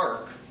don't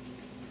work,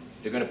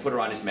 they're going to put her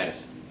on this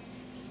medicine.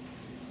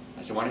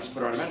 I said, why don't you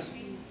put her on the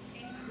medicine?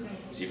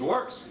 See if it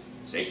works.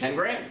 Save 10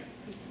 grand.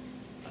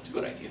 That's a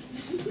good idea.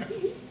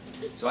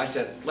 So I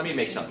said, let me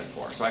make something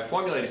for her. So I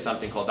formulated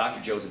something called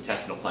Dr. Joe's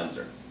Intestinal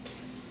Cleanser.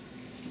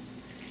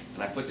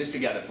 And I put this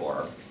together for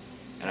her.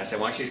 And I said,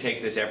 I want you to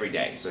take this every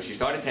day. So she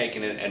started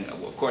taking it, and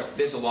of course,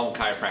 this along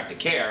with chiropractic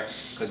care,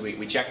 because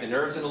we checked the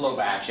nerves in the low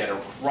back. She had a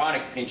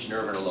chronic pinched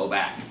nerve in her low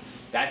back.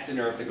 That's the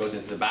nerve that goes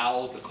into the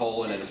bowels, the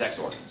colon, and the sex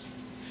organs.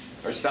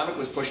 Her stomach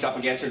was pushed up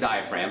against her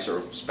diaphragm,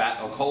 so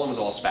her colon was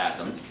all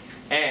spasmed,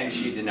 and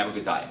she didn't have a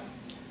good diet.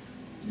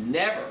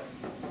 Never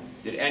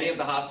did any of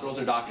the hospitals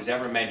or doctors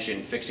ever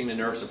mention fixing the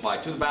nerve supply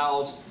to the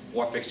bowels,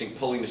 or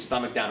pulling the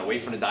stomach down away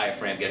from the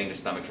diaphragm, getting the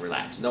stomach to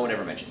relax. No one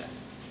ever mentioned that.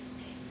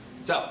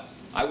 So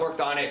I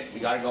worked on it. We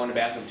got to go in the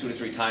bathroom 2 to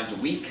 3 times a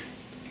week.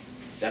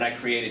 Then I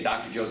created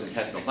Dr. Joe's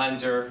Intestinal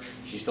Cleanser.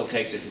 She still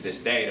takes it to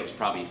this day. That was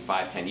probably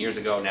 5, 10 years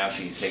ago. Now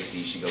she takes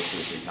these. She goes 2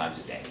 or 3 times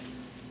a day.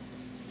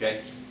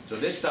 Okay? So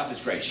this stuff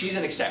is great. She's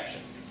an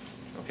exception.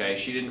 Okay?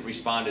 She didn't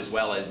respond as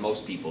well as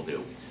most people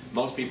do.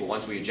 Most people,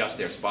 once we adjust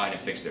their spine and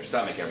fix their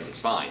stomach,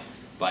 everything's fine.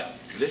 But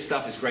this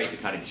stuff is great to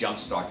kind of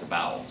jumpstart the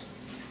bowels.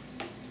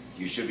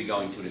 You should be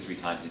going 2 to 3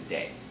 times a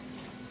day.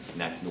 And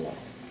that's normal.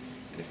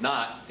 And if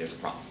not, there's a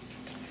problem.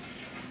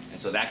 And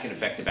so that can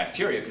affect the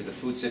bacteria, because the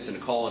food sits in the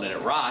colon and it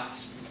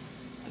rots,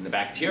 and the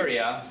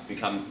bacteria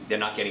they're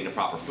not getting the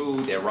proper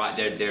food, they're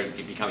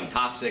becoming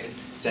toxic,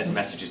 sends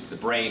messages to the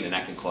brain, and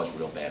that can cause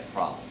real bad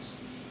problems.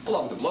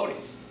 Along with the bloating.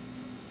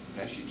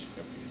 Okay, you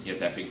get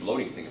that big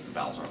bloating thing if the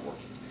bowels aren't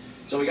working.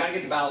 So we got to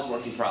get the bowels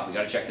working properly. We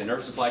got to check the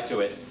nerve supply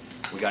to it.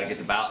 We got to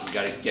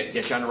get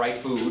get you on the right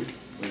food.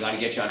 We got to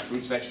get you on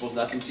fruits, vegetables,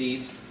 nuts, and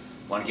seeds.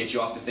 We want to get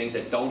you off the things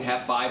that don't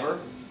have fiber.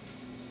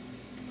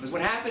 Because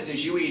what happens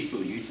is you eat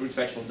food, you eat fruits,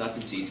 vegetables, nuts,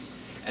 and seeds,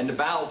 and the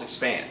bowels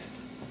expand.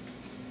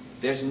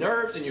 There's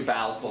nerves in your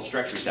bowels called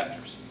stretch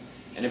receptors.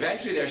 And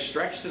eventually they're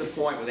stretched to the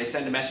point where they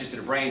send a message to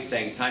the brain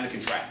saying it's time to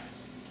contract.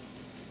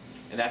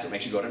 And that's what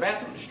makes you go to the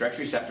bathroom. The stretch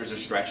receptors are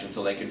stretched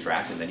until they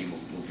contract, and then you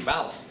move your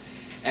bowels.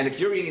 And if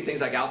you're eating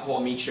things like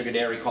alcohol, meat, sugar,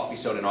 dairy, coffee,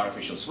 soda, and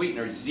artificial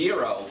sweeteners,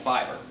 0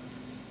 fiber.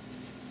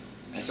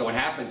 And so what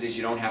happens is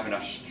you don't have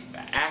enough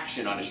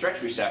action on the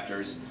stretch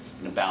receptors,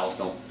 and the bowels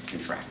don't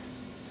contract.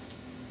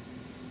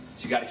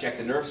 So you got to check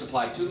the nerve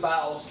supply to the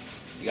bowels,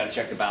 you got to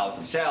check the bowels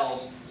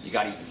themselves, you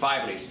got to eat the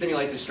fiber, they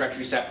stimulate the stretch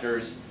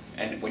receptors,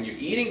 and when you're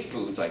eating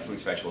foods like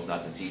fruits, vegetables,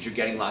 nuts, and seeds, you're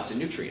getting lots of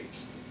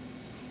nutrients.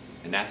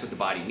 And that's what the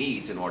body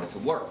needs in order to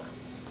work.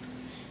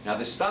 Now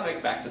the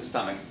stomach, back to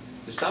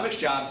the stomach's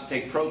job is to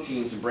take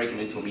proteins and break them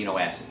into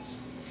amino acids.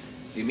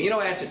 The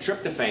amino acid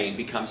tryptophan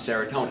becomes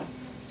serotonin.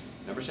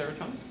 Remember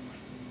serotonin?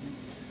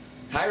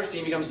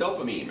 Tyrosine becomes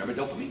dopamine. Remember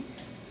dopamine?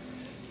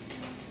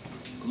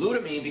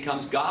 Glutamine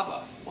becomes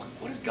GABA.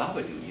 What does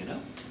GABA do, you know?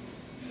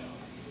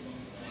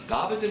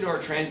 GABA is a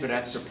neurotransmitter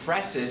that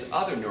suppresses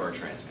other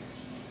neurotransmitters.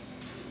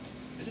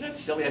 Isn't that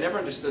silly? I never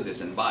understood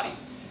this in the body.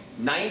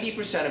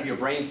 90% of your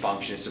brain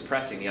function is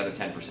suppressing the other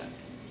 10%.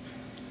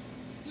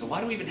 So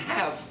why do we even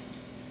have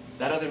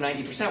that other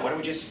 90%? Why don't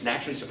we just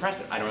naturally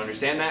suppress it? I don't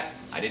understand that.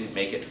 I didn't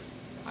make it.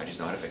 I just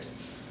know how to fix it.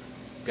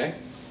 Okay?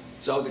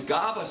 So the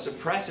GABA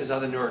suppresses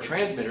other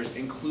neurotransmitters,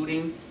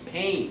 including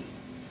pain.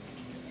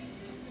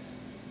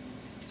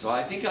 So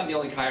I think I'm the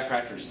only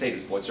chiropractor in the state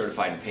who's board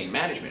certified in pain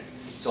management.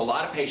 So a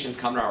lot of patients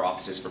come to our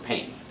offices for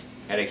pain.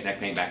 Headaches, neck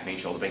pain, back pain,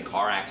 shoulder pain,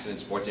 car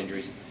accidents, sports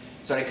injuries.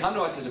 So they come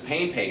to us as a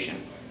pain patient,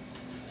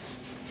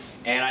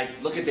 and I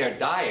look at their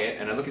diet,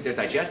 and I look at their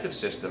digestive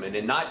system, and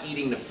they're not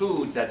eating the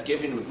foods that's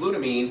giving them the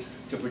glutamine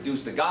to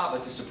produce the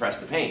GABA to suppress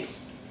the pain.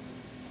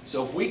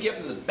 So if we give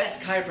them the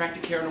best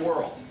chiropractic care in the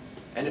world,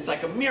 and it's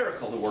like a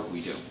miracle the work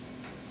we do,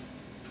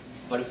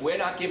 But if we're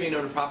not giving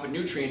them the proper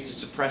nutrients to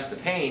suppress the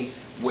pain,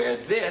 where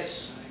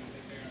this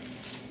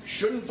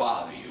shouldn't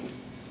bother you,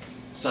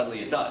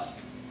 suddenly it does,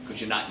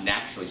 because you're not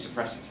naturally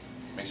suppressing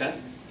it. Make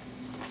sense?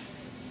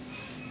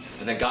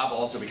 And then GABA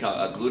also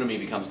becomes,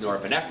 glutamine becomes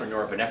norepinephrine.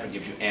 Norepinephrine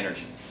gives you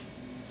energy.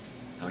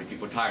 How many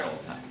people are tired all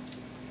the time?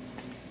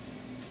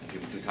 And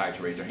people too tired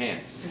to raise their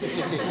hands.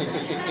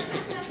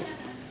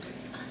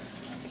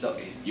 So,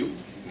 you?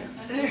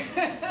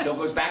 So it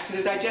goes back to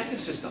the digestive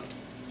system.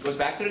 It goes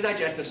back to the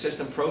digestive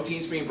system,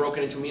 proteins being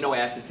broken into amino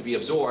acids to be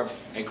absorbed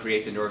and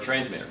create the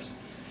neurotransmitters.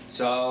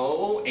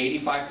 So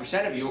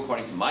 85% of you,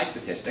 according to my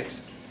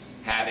statistics,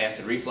 have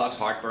acid reflux,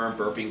 heartburn,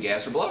 burping,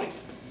 gas, or bloating.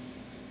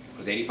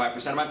 Because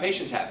 85% of my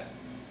patients have it.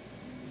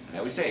 And I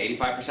always say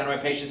 85% of my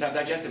patients have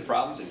digestive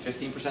problems and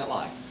 15%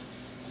 lie.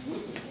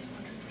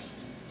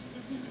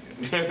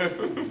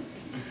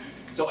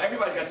 So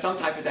everybody's got some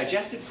type of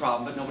digestive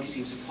problem, but nobody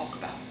seems to talk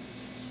about it.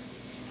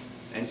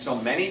 And so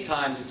many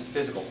times it's a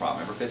physical problem.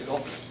 Remember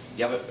physical?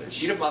 You have a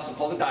sheet of muscle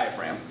called the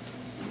diaphragm,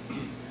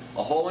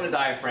 a hole in the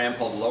diaphragm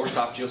called the lower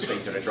esophageal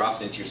sphincter that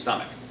drops into your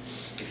stomach.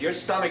 If your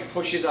stomach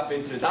pushes up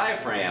into the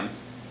diaphragm,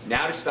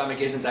 now the stomach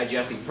isn't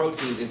digesting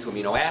proteins into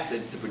amino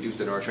acids to produce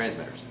the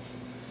neurotransmitters.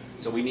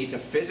 So we need to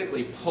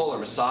physically pull or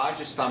massage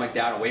the stomach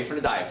down away from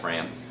the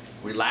diaphragm,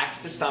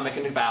 relax the stomach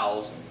and the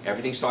bowels,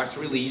 everything starts to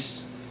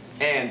release,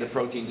 and the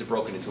proteins are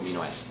broken into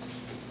amino acids.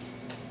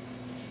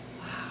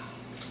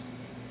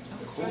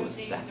 Cool is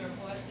that? Proteins are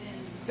what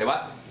then? They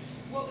what?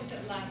 What was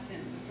that last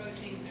sentence? The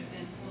proteins are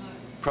then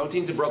what?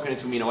 Proteins are broken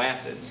into amino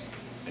acids,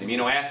 and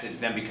amino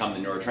acids then become the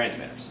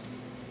neurotransmitters.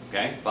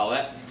 Okay, follow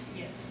that?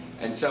 Yes.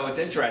 And so it's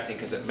interesting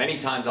because many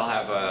times I'll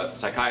have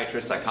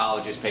psychiatrists,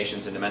 psychologists,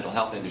 patients in the mental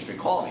health industry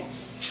call me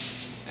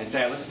and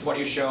say, I listened to one of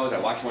your shows, I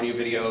watched one of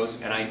your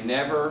videos, and I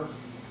never,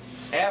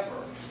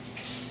 ever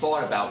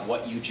thought about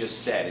what you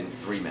just said in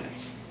 3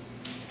 minutes.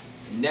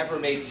 Never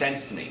made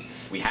sense to me.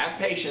 We have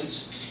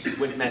patients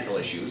with mental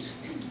issues.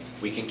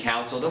 We can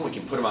counsel them, we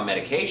can put them on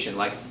medication,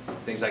 like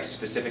things like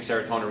specific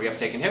serotonin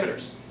reuptake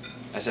inhibitors,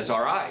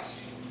 SSRIs.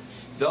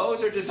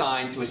 Those are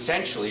designed to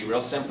essentially, real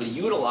simply,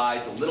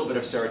 utilize the little bit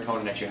of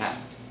serotonin that you have.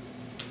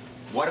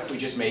 What if we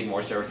just made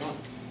more serotonin?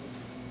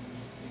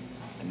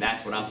 And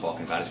that's what I'm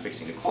talking about, is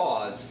fixing the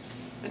cause.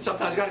 And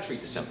sometimes you've got to treat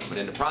the symptom, but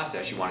in the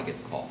process, you want to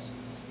get the cause.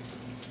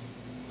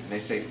 And they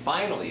say,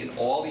 finally, in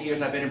all the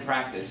years I've been in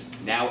practice,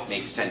 now it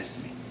makes sense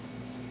to me.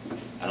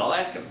 And I'll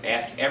ask them,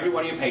 ask every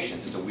one of your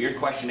patients. It's a weird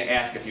question to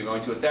ask if you're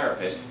going to a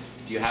therapist.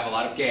 Do you have a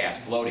lot of gas,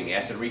 bloating,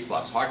 acid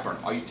reflux, heartburn?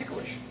 Are you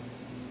ticklish?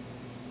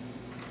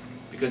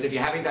 Because if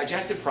you're having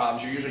digestive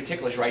problems, you're usually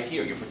ticklish right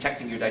here. You're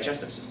protecting your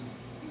digestive system.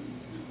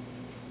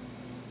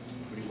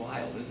 Pretty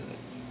wild, isn't it?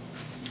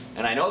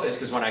 And I know this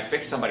because when I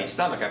fix somebody's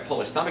stomach, I pull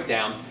their stomach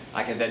down,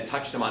 I can then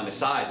touch them on the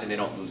sides and they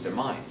don't lose their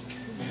minds.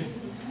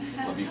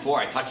 But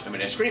before I touch them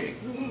and they're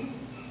screaming.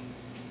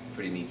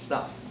 Pretty neat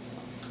stuff.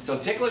 So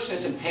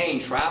ticklishness and pain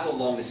travel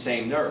along the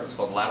same nerve. It's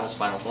called the lateral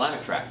spinal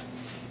thalamic tract.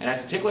 And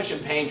as the ticklish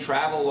and pain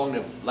travel along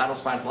the lateral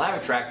spinal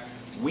thalamic tract,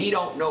 we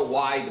don't know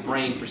why the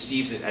brain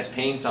perceives it as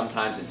pain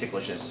sometimes and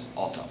ticklishness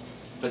also.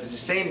 Because it's the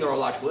same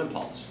neurological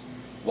impulse.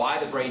 Why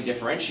the brain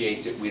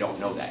differentiates it, we don't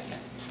know that yet.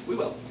 We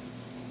will.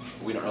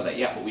 We don't know that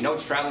yet, but we know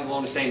it's traveling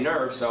along the same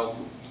nerve, so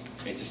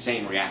it's the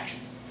same reaction.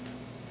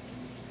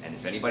 And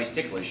if anybody's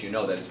ticklish, you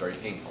know that it's very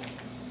painful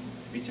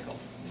to be tickled,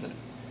 isn't it?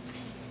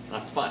 It's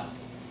not fun,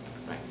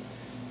 right?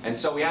 And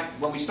so we have,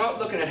 when we start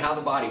looking at how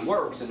the body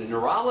works and the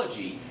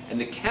neurology and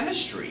the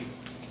chemistry,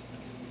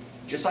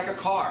 just like a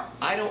car,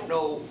 I don't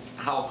know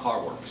how a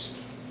car works.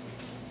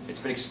 It's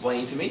been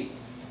explained to me.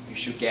 You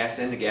shoot gas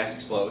in, the gas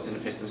explodes, and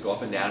the pistons go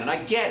up and down, and I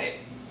get it.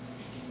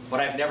 But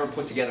I've never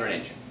put together an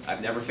engine.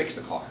 I've never fixed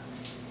a car.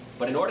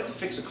 But in order to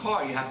fix a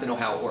car, you have to know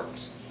how it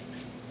works.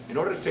 In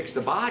order to fix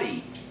the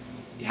body,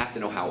 you have to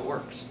know how it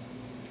works.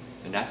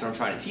 And that's what I'm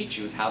trying to teach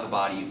you, is how the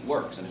body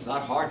works. And it's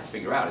not hard to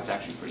figure out. It's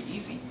actually pretty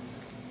easy.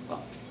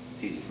 Well,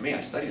 it's easy for me.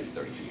 I studied it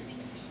for 32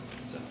 years.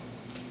 So.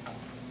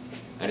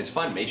 And it's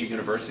fun. Major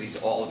universities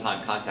all the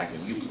time contact me.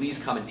 Will you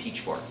please come and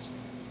teach for us?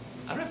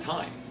 I don't have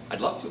time. I'd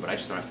love to, but I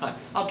just don't have time.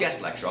 I'll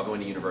guest lecture. I'll go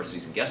into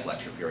universities and guest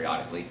lecture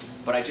periodically.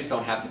 But I just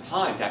don't have the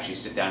time to actually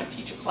sit down and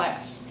teach a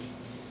class.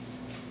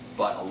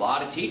 But a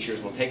lot of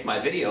teachers will take my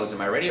videos and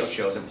my radio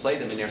shows and play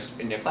them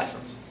in their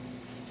classrooms.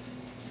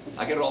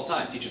 I get it all the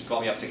time. Teachers call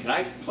me up and say, can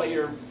I play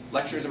your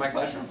lectures in my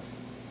classroom?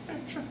 Yeah,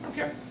 sure, I don't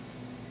care.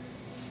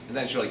 And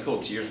then it's really cool,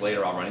 because years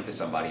later I'll run into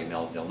somebody and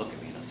they'll look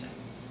at me and they'll say,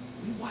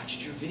 we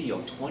watched your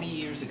video 20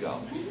 years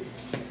ago,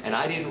 and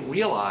I didn't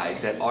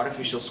realize that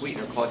artificial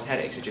sweetener caused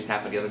headaches. It just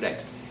happened the other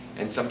day.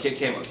 And some kid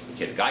came up,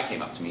 a guy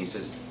came up to me and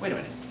says, wait a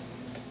minute,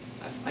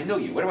 I know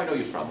you. Where do I know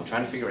you from? We're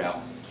trying to figure it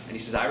out. And he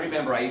says, I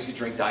remember I used to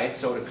drink diet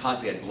soda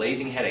constantly, had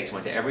blazing headaches,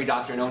 went to every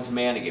doctor known to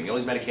man, they gave me all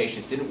these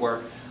medications, didn't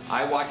work.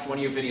 I watched one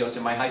of your videos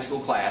in my high school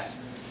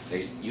class.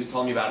 You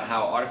told me about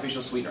how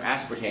artificial sweetener,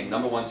 aspartame,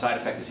 #1 side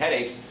effect is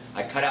headaches.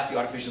 I cut out the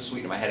artificial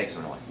sweetener, my headaches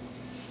went away.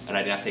 And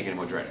I didn't have to take any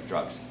more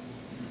drugs.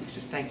 He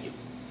says, thank you.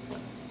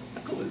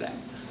 How cool is that?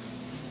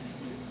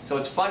 So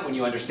it's fun when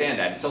you understand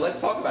that. So let's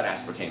talk about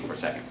aspartame for a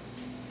second.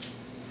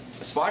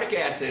 Aspartic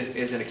acid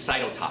is an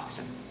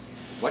excitotoxin.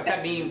 What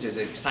that means is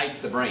it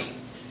excites the brain.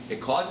 It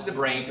causes the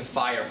brain to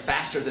fire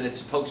faster than it's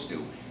supposed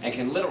to and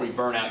can literally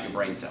burn out your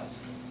brain cells.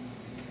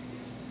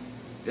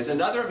 There's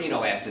another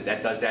amino acid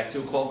that does that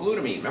too called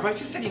glutamine. Remember I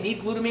just said you need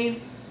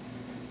glutamine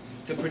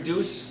to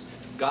produce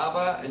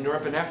GABA and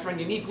norepinephrine?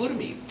 You need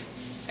glutamine.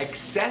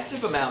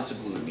 Excessive amounts of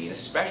glutamine,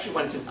 especially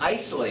when it's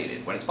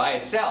isolated, when it's by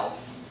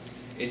itself,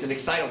 is an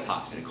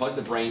excitotoxin. It causes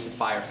the brain to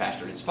fire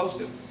faster than it's supposed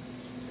to.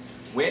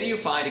 Where do you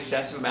find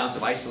excessive amounts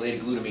of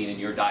isolated glutamine in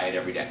your diet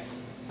every day?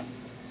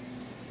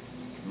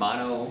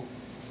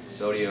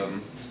 Monosodium.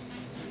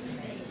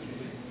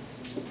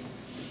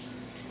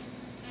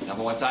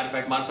 Number one side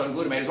effect of monosodium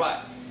glutamate is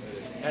what?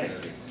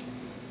 Headache.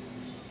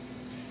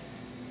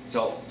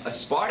 So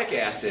aspartic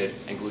acid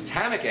and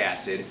glutamic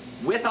acid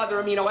with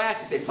other amino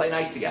acids, they play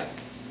nice together.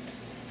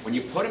 When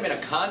you put them in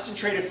a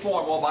concentrated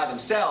form all by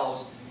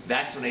themselves,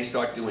 that's when they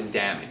start doing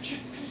damage.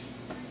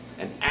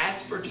 And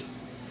aspartame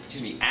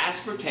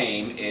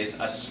is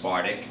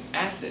aspartic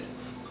acid.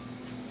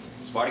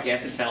 Aspartic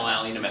acid,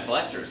 phenylalanine, and methyl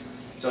esters.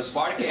 So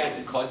aspartic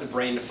acid causes the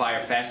brain to fire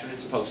faster than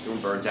it's supposed to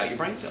and burns out your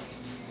brain cells.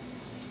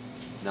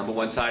 Number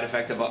one side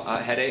effect of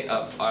headache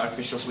of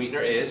artificial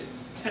sweetener is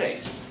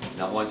headaches.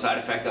 Number one side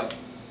effect of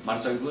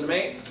monosodium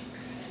glutamate,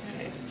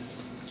 headaches.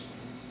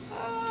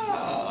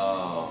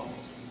 Oh.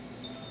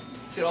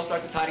 See, it all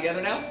starts to tie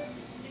together now?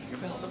 Your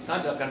bells up.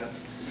 Time's up. Gotta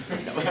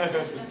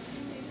go.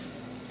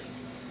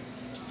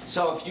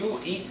 So if you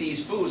eat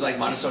these foods like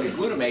monosodium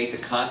glutamate, the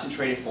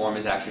concentrated form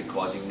is actually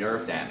causing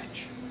nerve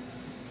damage.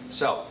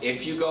 So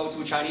if you go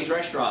to a Chinese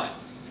restaurant,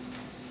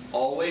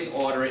 always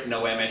order it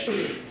no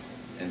MSG.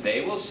 And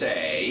they will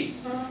say,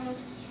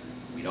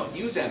 we don't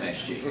use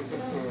MSG.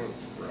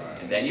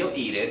 And then you'll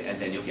eat it, and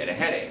then you'll get a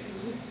headache.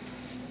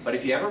 But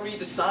if you ever read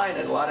the sign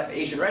at a lot of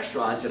Asian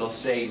restaurants, it'll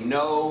say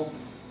no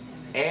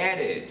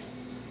added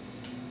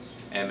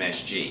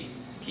MSG.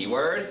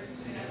 Keyword?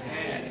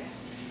 Added.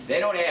 They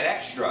don't add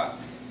extra.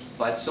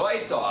 But soy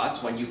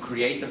sauce, when you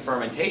create the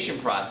fermentation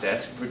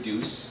process,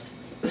 produce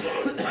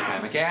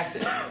glutamic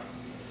acid.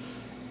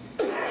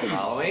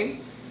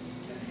 Following?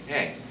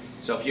 Okay.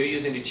 So if you're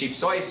using the cheap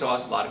soy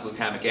sauce, a lot of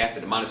glutamic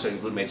acid and monosodium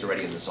glutamate's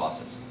already in the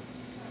sauces.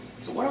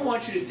 So what I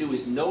want you to do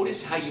is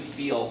notice how you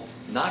feel,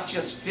 not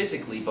just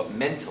physically, but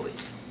mentally,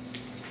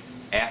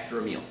 after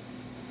a meal.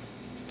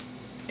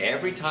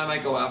 Every time I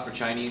go out for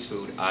Chinese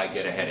food, I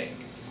get a headache.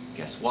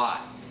 Guess what?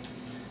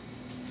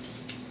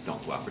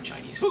 Don't go out for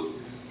Chinese food.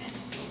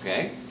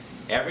 Okay?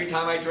 Every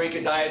time I drink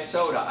a diet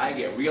soda, I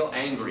get real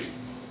angry.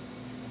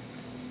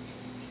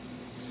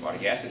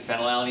 Aspartic acid,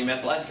 phenylalanine,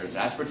 methyl esters,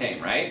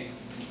 aspartame, right?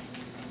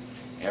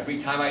 Every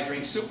time I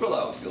drink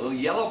sucralose, the little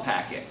yellow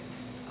packet,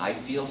 I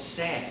feel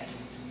sad.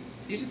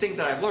 These are things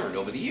that I've learned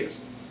over the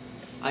years.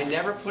 I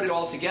never put it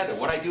all together.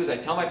 What I do is I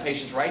tell my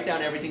patients, write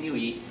down everything you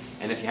eat,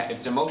 and if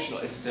it's emotional,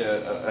 if it's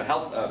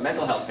a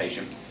mental health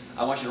patient,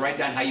 I want you to write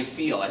down how you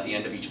feel at the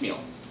end of each meal,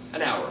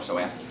 an hour or so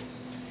afterwards.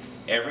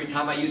 Every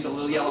time I use the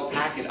little yellow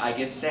packet, I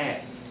get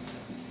sad.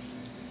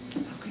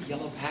 How could a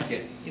yellow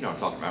packet, you know what I'm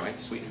talking about, right?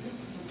 The sweetener.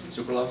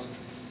 Sucralose.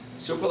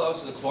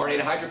 Sucralose is a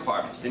chlorinated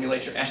hydrocarbon. It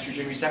stimulates your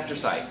estrogen receptor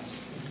sites.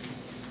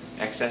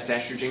 Excess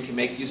estrogen can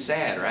make you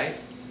sad, right?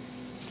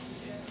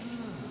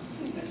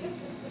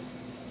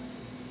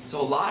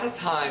 So a lot of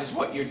times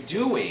what you're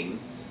doing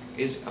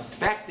is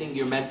affecting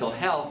your mental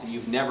health and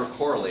you've never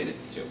correlated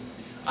the two.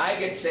 I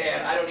get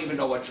sad, I don't even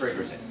know what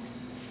triggers it.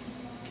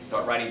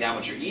 Start writing down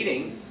what you're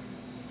eating.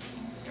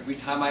 Every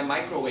time I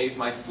microwave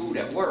my food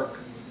at work,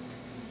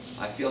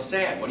 I feel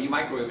sad. What do you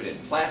microwave it in?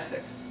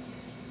 Plastic.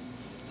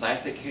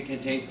 Plastic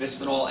contains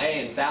bisphenol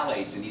A and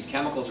phthalates, and these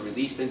chemicals are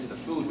released into the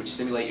food which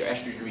stimulate your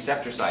estrogen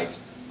receptor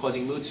sites,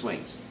 causing mood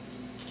swings.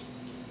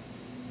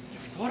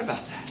 Never thought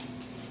about that.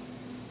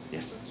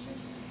 Yes?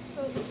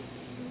 So,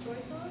 the soy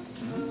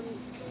sauce,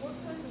 so what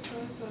kinds of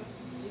soy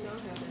sauce do not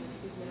have that?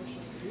 This is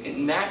natural. It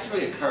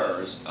naturally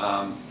occurs,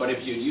 but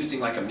if you're using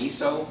like a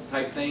miso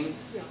type thing,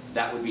 Yeah.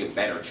 that would be a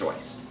better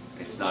choice.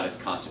 It's not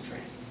as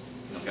concentrated.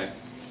 Okay?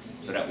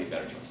 So that would be a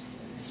better choice.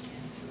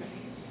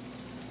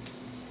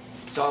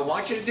 So I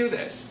want you to do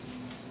this.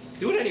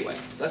 Do it anyway.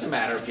 Doesn't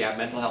matter if you have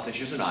mental health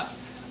issues or not.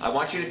 I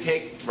want you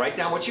to write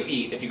down what you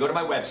eat. If you go to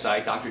my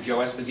website,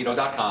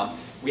 drjoeesposito.com,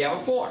 we have a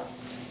form.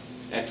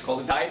 And it's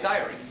called a diet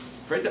diary.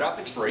 Print it up,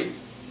 it's free.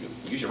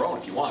 Use your own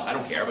if you want, I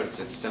don't care, but it's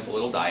a simple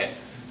little diet.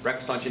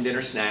 Breakfast, lunch, and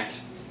dinner,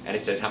 snacks, and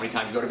it says how many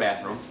times you go to the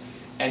bathroom.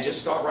 And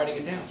just start writing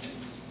it down.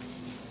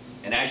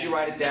 And as you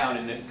write it down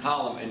in the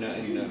column, in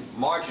the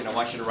margin, I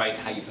want you to write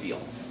how you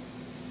feel.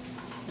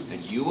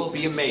 And you will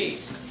be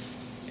amazed.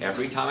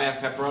 Every time I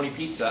have pepperoni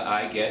pizza,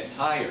 I get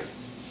tired.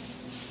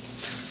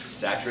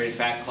 Saturated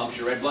fat clumps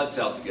your red blood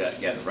cells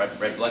together.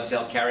 Red blood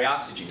cells carry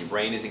oxygen. Your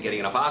brain isn't getting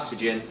enough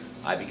oxygen.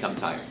 I become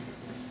tired.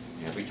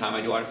 Every time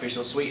I do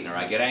artificial sweetener,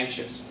 I get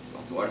anxious.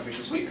 Don't do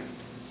artificial sweetener.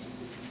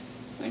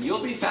 And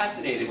you'll be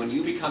fascinated when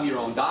you become your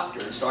own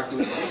doctor and start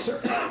doing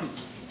research.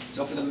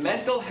 So for the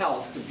mental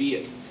health to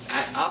be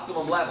at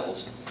optimum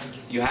levels,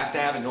 you have to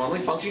have a normally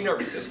functioning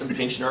nervous system,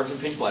 pinched nerves and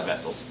pinched blood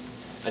vessels.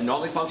 a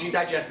normally functioning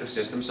digestive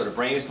system, so the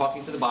brain is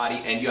talking to the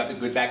body, and you have the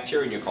good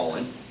bacteria in your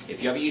colon.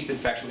 If you have a yeast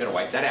infection, we're going to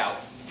wipe that out.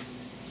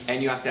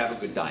 And you have to have a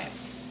good diet.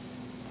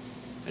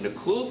 And the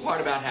cool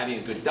part about having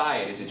a good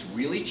diet is it's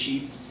really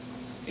cheap,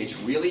 it's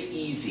really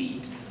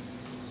easy,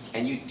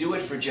 and you do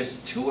it for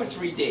just 2 or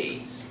 3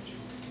 days,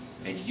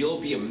 and you'll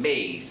be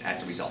amazed at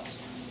the results.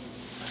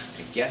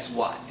 And guess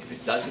what? If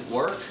it doesn't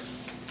work,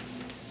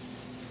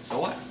 so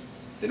what?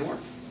 It didn't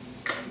work.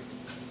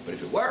 But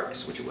if it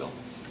works, which it will,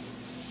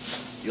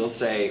 you'll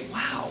say,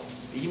 wow,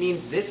 you mean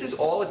this is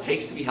all it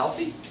takes to be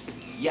healthy?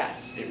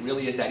 Yes, it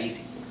really is that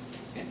easy.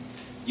 Okay.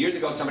 Years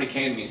ago, somebody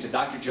came to me and said,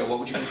 Dr. Joe, what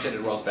would you consider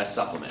the world's best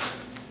supplement?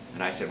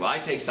 And I said, well, I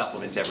take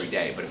supplements every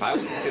day, but if I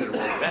would consider the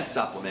world's best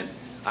supplement,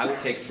 I would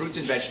take fruits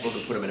and vegetables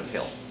and put them in a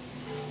pill.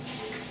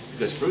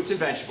 Because fruits and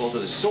vegetables are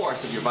the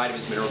source of your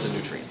vitamins, minerals, and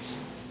nutrients.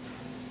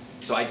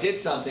 So I did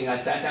something, I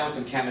sat down with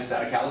some chemists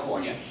out of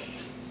California,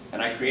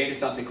 and I created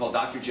something called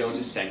Dr. Joe's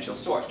Essential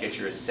Source. Get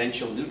your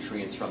essential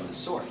nutrients from the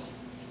source.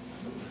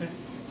 Is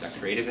that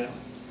creative?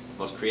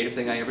 Most creative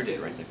thing I ever did,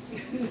 right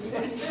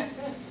there.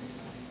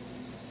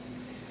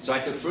 So I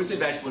took fruits and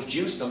vegetables,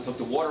 juiced them, took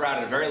the water out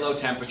at a very low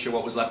temperature,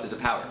 what was left is a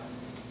powder.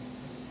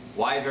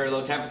 Why a very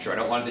low temperature? I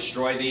don't want to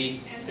destroy the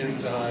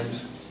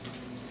enzymes.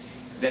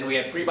 Then we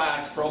had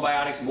prebiotics,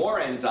 probiotics, more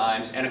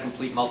enzymes, and a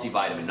complete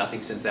multivitamin,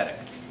 nothing synthetic.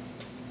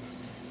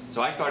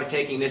 So I started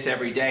taking this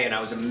every day, and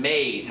I was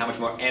amazed how much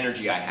more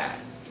energy I had.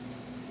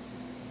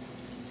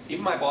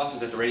 Even my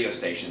bosses at the radio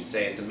station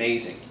say it's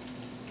amazing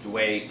the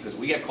way, because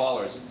we get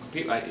callers.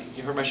 You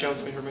heard my shows?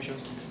 Have you heard my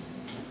shows?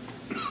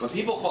 When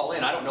people call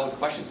in, I don't know what the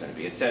question's going to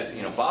be. It says,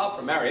 you know, Bob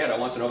from Marietta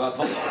wants to know about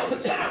total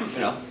colors, you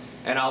know.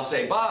 And I'll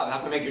say, Bob, how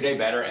can I make your day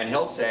better? And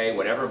he'll say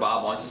whatever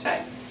Bob wants to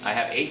say. I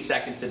have 8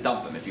 seconds to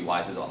dump him if he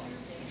wises off.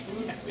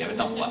 We have a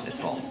dump button, it's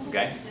called,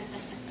 okay?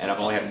 And I've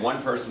only had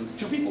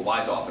 2 people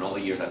wise off in all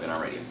the years I've been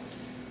on radio.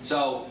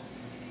 So,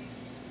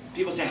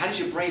 people say, how does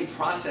your brain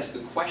process the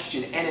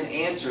question and an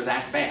answer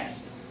that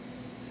fast?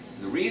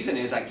 The reason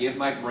is I give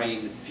my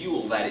brain the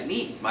fuel that it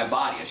needs. My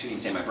body, I shouldn't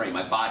even say my brain,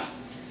 my body.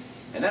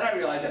 And then I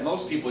realized that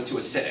most people are too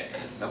acidic.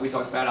 Now we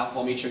talked about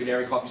alcohol, meat, sugar,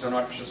 dairy, coffee, soda,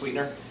 artificial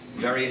sweetener.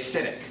 Very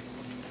acidic.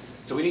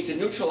 So we need to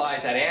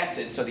neutralize that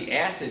acid. So the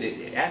acid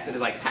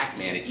is like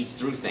Pac-Man. It eats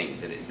through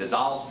things and it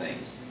dissolves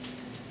things.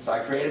 So I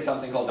created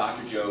something called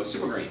Dr. Joe's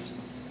Super Greens,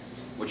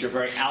 which are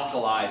very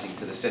alkalizing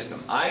to the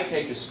system. I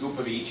take a scoop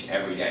of each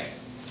every day.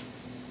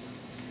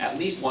 At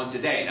least once a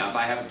day. Now if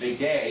I have a big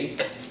day,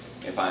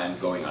 if I'm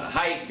going on a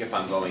hike, if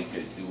I'm going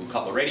to do a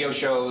couple of radio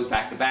shows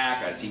back to back,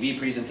 I got a TV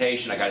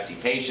presentation, I got to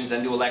see patients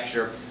and do a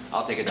lecture,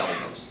 I'll take a double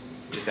dose.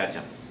 Just that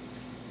simple.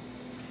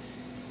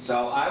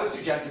 So I would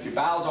suggest if your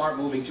bowels aren't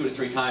moving 2 to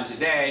 3 times a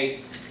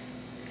day,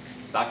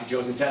 Dr.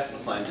 Joe's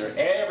Intestinal Cleanser,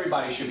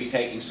 everybody should be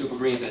taking Super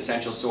Greens and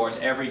Essential Source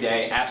every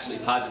day,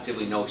 absolutely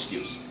positively no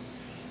excuse.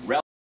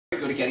 Relatively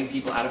good at getting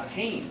people out of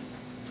pain.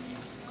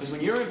 Because when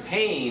you're in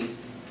pain,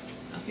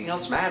 nothing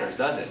else matters,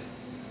 does it?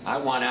 I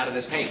want out of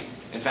this pain.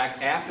 In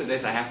fact, after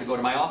this, I have to go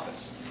to my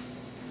office.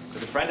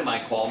 Because a friend of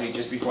mine called me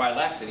just before I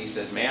left, and he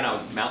says, man, I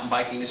was mountain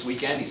biking this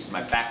weekend. He says,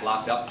 my back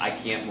locked up, I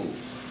can't move.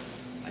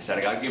 I said,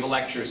 I got to give a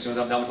lecture. As soon as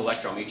I'm done with the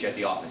lecture, I'll meet you at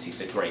the office. He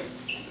said, great.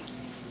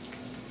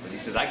 Because he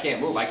says, I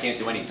can't move, I can't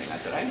do anything. I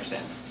said, I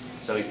understand.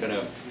 So he's going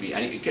to be,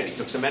 and he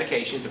took some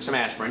medication, took some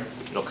aspirin.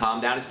 It'll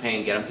calm down his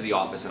pain, get him to the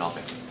office, and I'll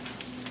fix him.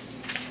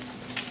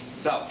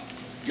 So,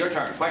 your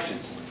turn.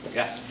 Questions?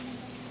 Yes?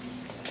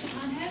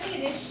 I'm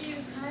having an issue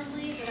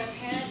currently that I've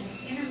had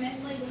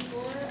intermittently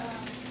before.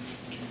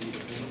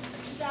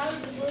 Just out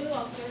of the blue,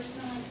 I'll start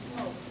smelling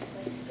smoke,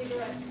 like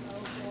cigarette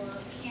smoke or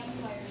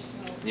campfire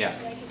smoke.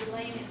 Yes. So I could be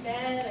laying in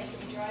bed, I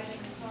could be driving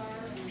the car.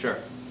 Sure.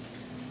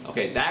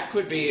 Okay, that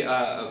could be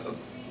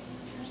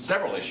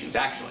several issues,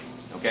 actually.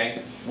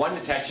 Okay? One,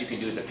 the test you can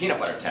do is the peanut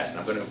butter test, and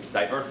I'm going to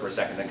divert for a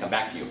second, then come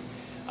back to you.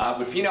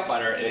 With peanut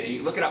butter,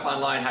 you look it up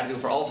online how to do it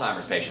for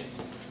Alzheimer's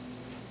patients.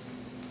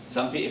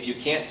 If you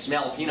can't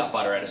smell peanut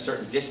butter at a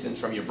certain distance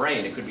from your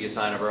brain, it could be a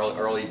sign of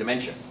early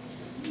dementia.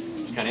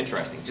 It's kind of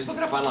interesting. Just look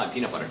it up online,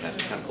 peanut butter test.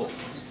 It's kind of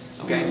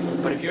cool. Okay?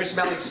 But if you're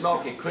smelling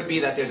smoke, it could be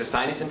that there's a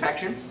sinus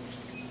infection.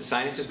 The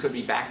sinuses could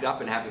be backed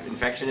up and have an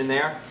infection in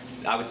there.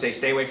 I would say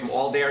stay away from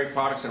all dairy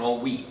products and all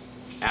wheat.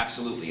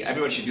 Absolutely.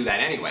 Everyone should do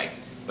that anyway.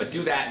 But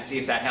do that and see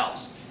if that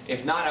helps.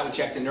 If not, I would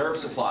check the nerve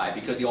supply,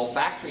 because the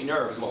olfactory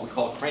nerve is what we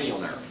call a cranial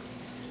nerve.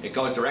 It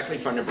goes directly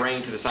from the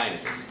brain to the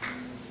sinuses.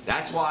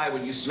 That's why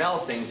when you smell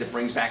things, it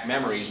brings back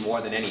memories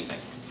more than anything.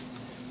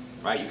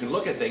 Right? You can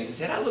look at things and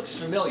say, that looks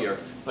familiar,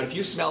 but if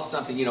you smell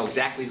something, you know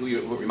exactly who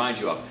it reminds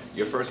you of.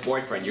 Your first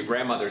boyfriend, your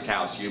grandmother's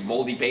house, your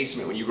moldy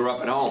basement when you grew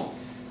up at home.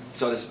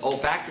 So this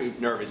olfactory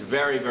nerve is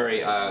very,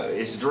 very,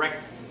 it's a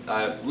direct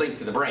link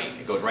to the brain.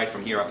 It goes right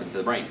from here up into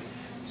the brain.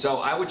 So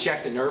I would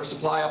check the nerve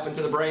supply up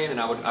into the brain, and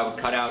I would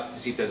cut out, to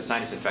see if there's a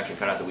sinus infection,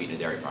 cut out the wheat and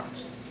the dairy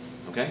products.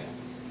 Okay?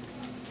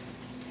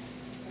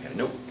 Got a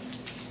note.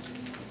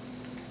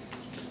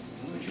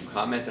 Would you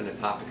comment on the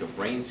topic of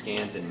brain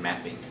scans and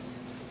mapping?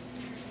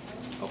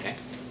 Okay.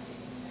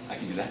 I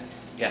can do that.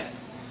 Yes.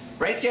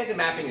 Brain scans and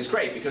mapping is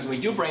great, because when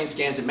we do brain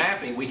scans and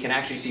mapping, we can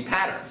actually see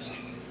patterns.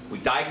 We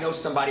diagnose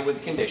somebody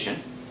with a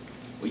condition.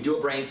 We do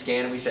a brain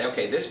scan and we say,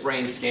 okay, this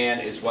brain scan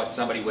is what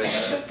somebody with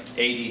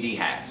ADD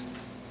has.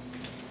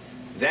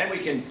 Then we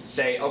can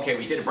say, okay,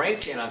 we did a brain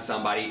scan on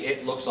somebody,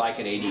 it looks like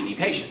an ADD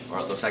patient, or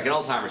it looks like an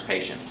Alzheimer's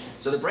patient.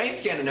 So the brain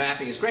scan and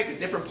mapping is great because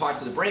different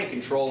parts of the brain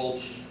control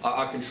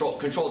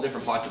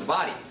different parts of the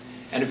body.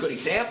 And a good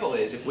example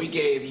is if we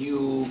gave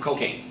you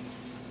cocaine.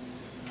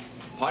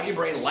 Part of your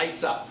brain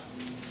lights up.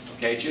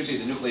 Okay, it's usually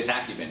the nucleus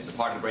accumbens, the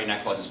part of the brain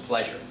that causes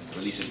pleasure,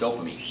 releases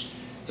dopamine.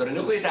 So the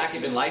nucleus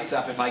accumbens lights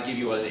up if I give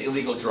you an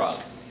illegal drug.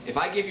 If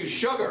I give you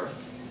sugar,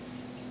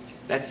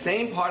 that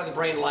same part of the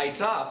brain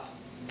lights up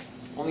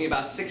only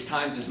about 6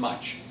 times as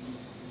much.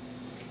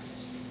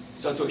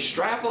 So to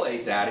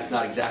extrapolate that, it's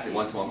not exactly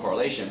one-to-one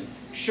correlation.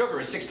 Sugar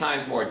is 6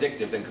 times more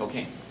addictive than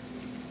cocaine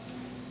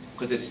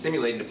because it's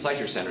stimulating the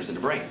pleasure centers in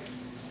the brain.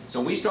 So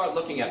when we start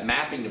looking at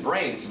mapping the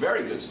brain, it's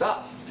very good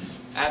stuff.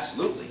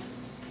 Absolutely.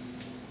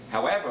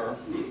 However,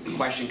 the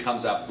question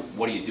comes up,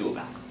 what do you do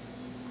about it?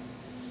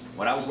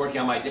 When I was working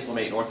on my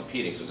diplomate in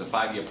orthopedics, it was a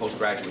 5-year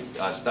postgraduate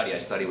study I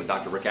studied with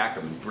Dr. Rick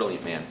Ackerman,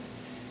 brilliant man.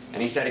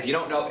 And he said, if you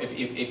don't know, if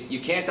you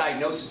can't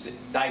diagnose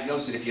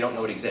it if you don't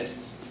know it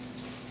exists.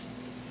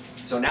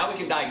 So now we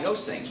can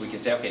diagnose things. We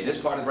can say, okay,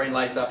 this part of the brain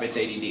lights up, it's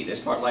ADD.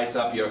 This part lights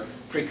up, your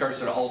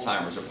precursor to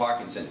Alzheimer's or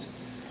Parkinson's.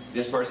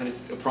 This person is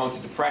prone to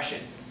depression.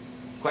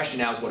 The question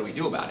now is, what do we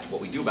do about it? What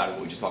we do about it is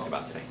what we just talked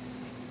about today.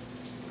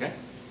 Okay?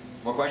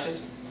 More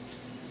questions?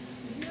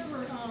 Did you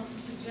ever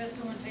suggest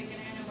someone take an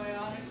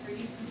antibiotic for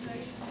yeast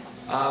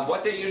infection?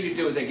 What they usually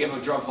do is they give them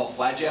a drug called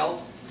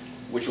Flagell,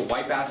 which will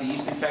wipe out the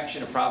yeast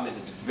infection. The problem is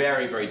it's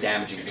very, very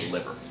damaging to the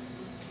liver.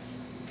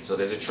 So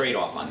there's a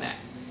trade-off on that.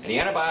 And the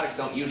antibiotics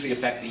don't usually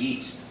affect the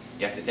yeast.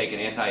 You have to take an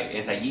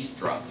anti-yeast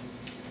drug.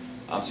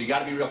 So you got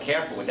to be real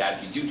careful with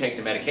that. If you do take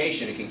the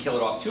medication, it can kill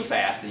it off too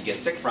fast, and you get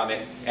sick from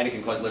it, and it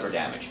can cause liver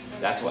damage.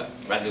 That's what.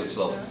 Rather do it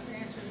slowly. The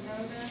answer is no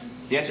then?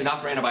 The answer,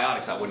 not for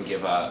antibiotics. I wouldn't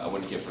give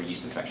for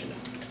yeast infection.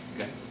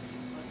 Okay.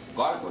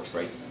 Garlic works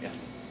great. Yeah.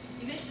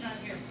 You mentioned on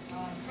here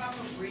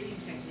proper breathing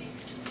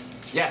techniques.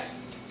 Yes.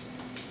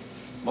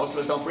 Most of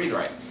us don't breathe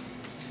right.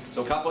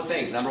 So a couple of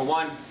things. Number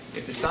one,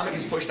 if the stomach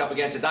is pushed up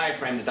against the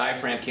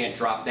diaphragm can't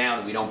drop down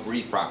and we don't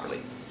breathe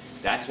properly.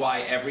 That's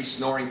why every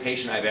snoring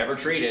patient I've ever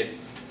treated,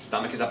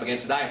 stomach is up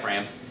against the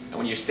diaphragm, and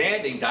when you're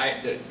standing,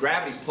 the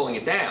gravity's pulling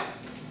it down.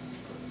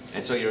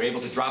 And so you're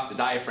able to drop the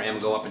diaphragm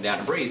and go up and down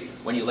and breathe.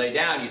 When you lay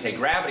down, you take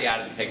gravity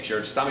out of the picture,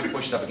 the stomach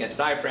pushes up against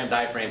the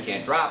diaphragm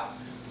can't drop,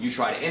 you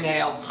try to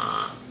inhale,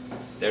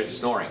 there's the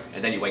snoring,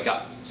 and then you wake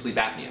up, sleep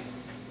apnea.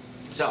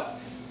 So,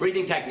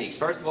 breathing techniques.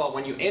 First of all,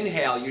 when you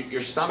inhale,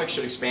 your stomach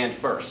should expand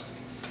first,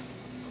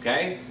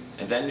 okay?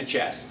 And then the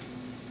chest.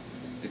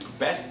 The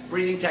best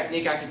breathing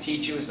technique I can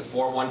teach you is the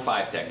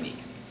 4-1-5 technique.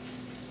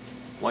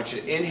 I want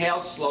you to inhale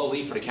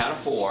slowly for the count of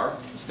 4.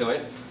 Let's do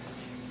it.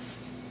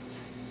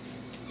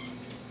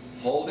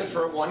 Hold it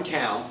for 1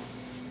 count,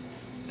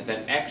 and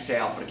then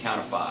exhale for the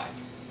count of 5.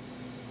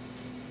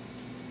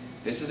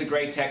 This is a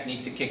great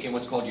technique to kick in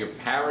what's called your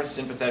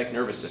parasympathetic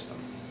nervous system.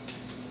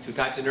 2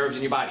 types of nerves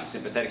in your body.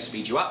 Sympathetic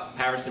speed you up,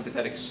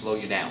 parasympathetic slow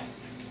you down.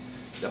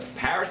 The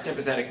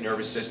parasympathetic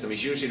nervous system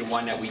is usually the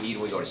one that we need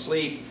when we go to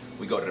sleep,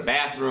 we go to the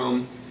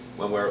bathroom,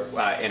 when we're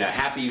in a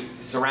happy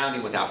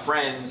surrounding with our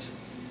friends.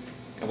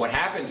 And what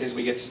happens is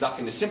we get stuck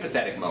in the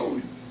sympathetic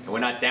mode, and we're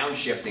not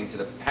downshifting to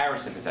the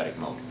parasympathetic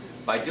mode.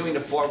 By doing the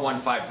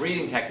 4-1-5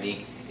 breathing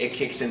technique, it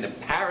kicks in the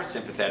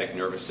parasympathetic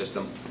nervous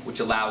system, which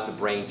allows the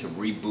brain to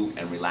reboot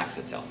and relax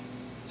itself.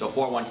 So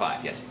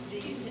 4-1-5, yes? Do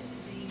you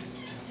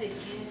take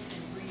in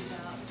and breathe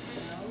out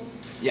your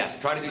nose? Yes,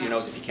 try to do your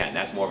nose if you can.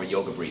 That's more of a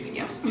yoga breathing,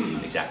 yes.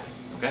 Exactly.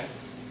 Okay?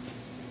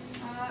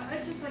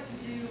 I'd just like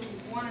to do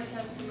one a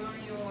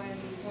testimonial and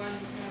one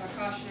kind of a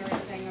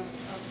cautionary thing of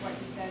what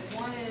you said.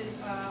 One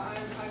is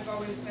I've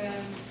always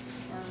been,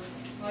 or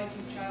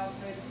licensed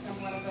childhood,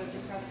 somewhat of a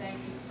depressed,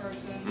 anxious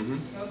person.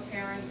 Mm-hmm. Both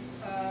parents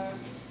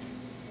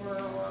were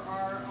or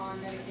are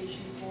on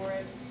medication for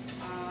it.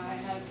 I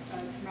had a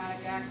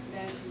traumatic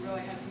accident and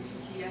really had some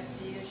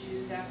PTSD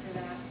issues after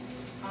that.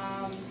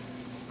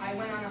 I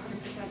went on a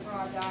 100%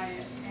 raw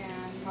diet,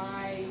 and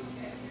my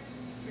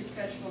fruits,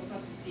 vegetables,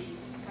 nuts, and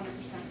seeds,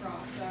 100%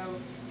 raw. So,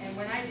 and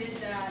when I did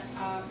that,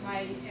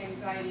 my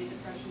anxiety and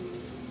depression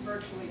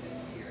virtually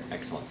disappeared.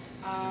 Excellent.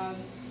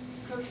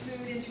 Cooked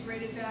food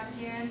integrated back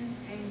in,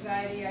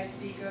 anxiety I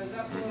see goes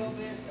up a little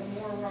bit. The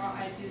more raw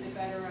I do, the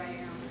better I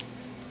am.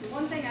 The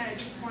one thing I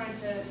just wanted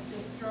to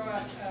just throw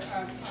out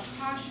a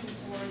caution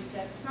for is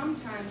that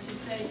sometimes you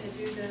say to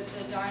do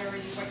the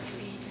diary, what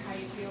you eat, how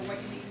you feel, what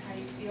you eat, and how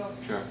you feel.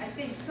 Sure. I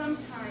think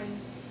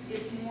sometimes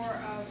it's more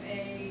of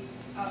a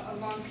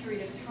long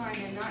period of time,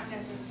 and not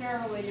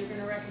necessarily you're going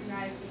to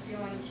recognize the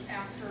feelings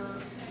after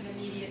an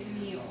immediate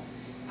meal.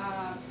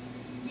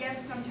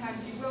 Yes,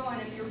 sometimes you will,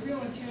 and if you're real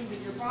in tune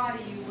with your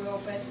body, you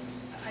will, but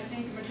I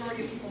think the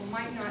majority of people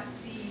might not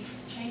see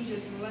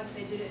changes unless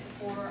they did it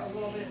for a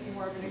little bit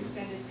more of an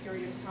extended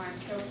period of time.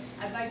 So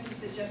I'd like to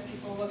suggest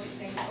people look at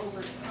things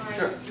over time.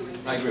 Sure, doing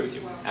things I agree with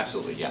you. as well.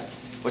 Absolutely, yeah.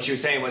 What she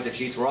was saying was if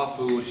she eats raw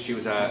food, she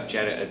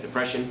had a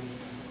depression,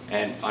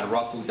 And on a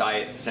raw food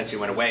diet,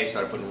 essentially went away,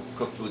 started putting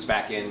cooked foods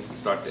back in,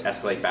 started to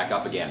escalate back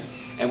up again.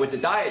 And with the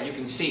diet, you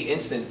can see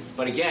instant,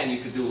 but again, you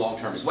could do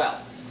long-term as well.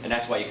 And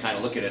that's why you kind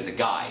of look at it as a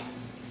guide.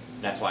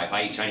 And that's why if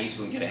I eat Chinese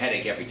food and get a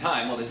headache every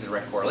time, well, there's a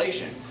direct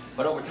correlation.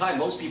 But over time,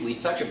 most people eat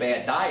such a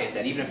bad diet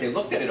that even if they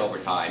looked at it over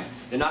time,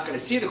 they're not going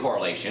to see the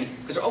correlation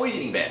because they're always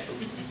eating bad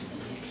food.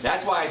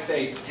 That's why I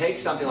say take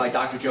something like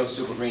Dr. Joe's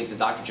Super Greens and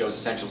Dr. Joe's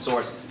Essential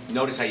Source.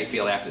 Notice how you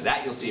feel after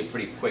that. You'll see a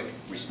pretty quick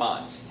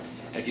response.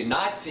 And if you're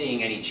not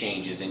seeing any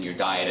changes in your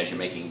diet as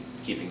you're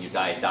keeping your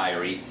diet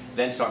diary,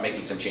 then start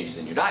making some changes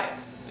in your diet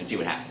and see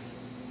what happens.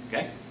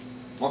 Okay?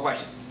 More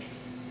questions?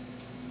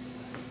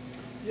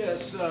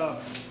 Yes,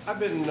 I've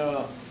been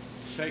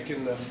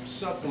taking the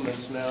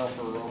supplements now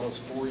for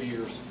almost 4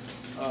 years,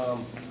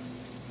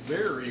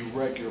 very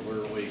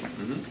regularly.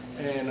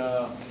 And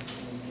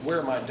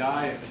where my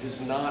diet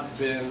has not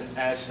been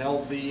as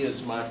healthy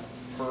as my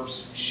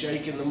first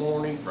shake in the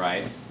morning.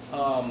 Right.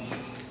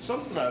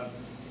 Something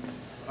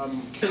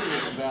I'm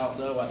curious about,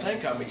 though, I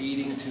think I'm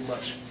eating too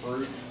much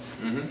fruit,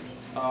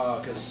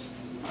 because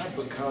I've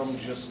become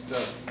just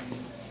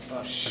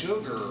a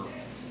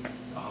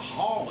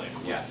sugar-aholic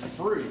with Yes.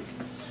 fruit.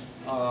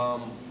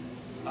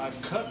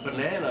 I've cut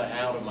banana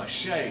out of my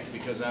shake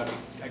because I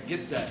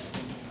get that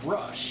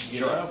rush, you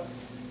Sure. know?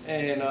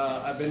 And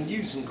I've been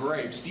using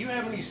grapes. Do you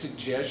have any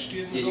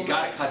suggestions? Yeah, you on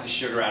got that? to cut the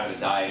sugar out of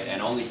the diet,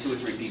 and only 2 or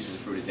 3 pieces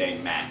of fruit a day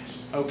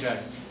max. Okay.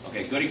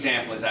 Okay, good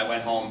example is I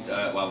went home,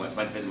 I went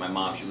to visit my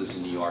mom. She lives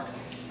in New York.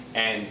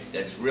 And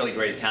it's really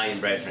great Italian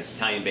bread from this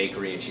Italian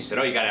bakery. And she said,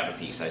 oh, you got to have a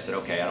piece. I said,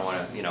 okay, I don't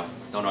want to,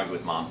 don't argue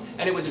with mom.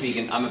 And it was a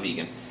vegan. I'm a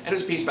vegan. And it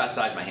was a piece about the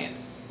size of my hand.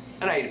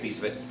 And I ate a piece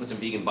of it, put some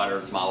vegan butter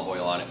and some olive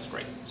oil on it. It was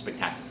great.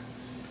 Spectacular.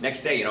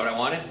 Next day, you know what I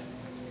wanted?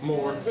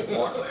 More.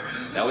 More.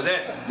 That was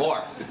it.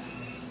 More.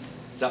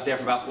 Was up there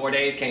for about 4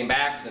 days, came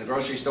back, was in a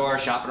grocery store,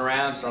 shopping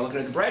around, started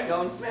looking at the bread,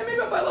 going, man, maybe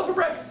I'll buy a loaf of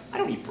bread. I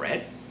don't eat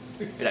bread.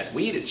 That's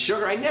wheat, it's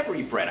sugar, I never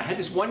eat bread. I had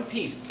this one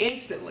piece,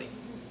 instantly.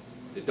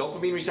 The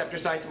dopamine receptor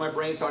sites in my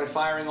brain started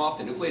firing off,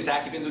 the nucleus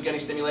accumbens were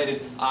getting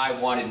stimulated, I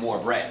wanted more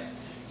bread.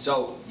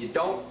 So you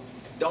don't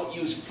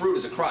use fruit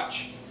as a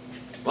crutch.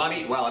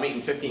 Well, I'm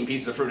eating 15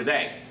 pieces of fruit a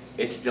day.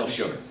 It's still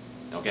sugar.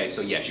 Okay,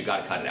 so yes, you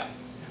got to cut it out.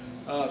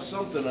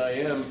 Something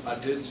I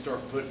did start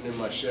putting in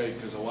my shake,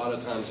 because a lot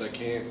of times I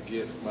can't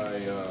get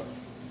my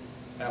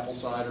apple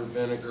cider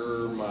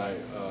vinegar, my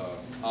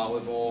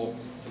olive oil,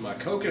 and my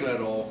coconut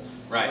oil.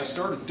 So Right. I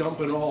started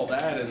dumping all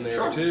that in there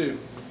Sure. too.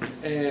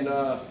 And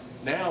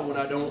now when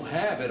I don't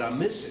have it, I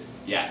miss it.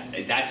 Yes,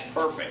 that's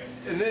perfect.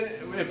 And then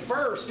at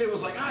first it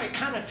was like, it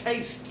kind of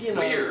tastes,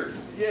 Weird.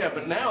 Yeah,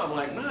 but now I'm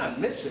like, I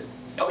miss it.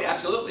 Oh, yeah,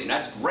 absolutely, and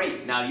that's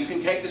great. Now, you can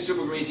take the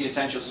Super Greasy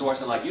Essential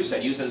Source and, like you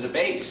said, use it as a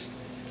base.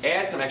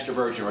 Add some extra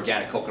virgin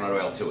organic coconut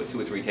oil to it, 2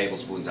 or 3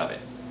 tablespoons of it.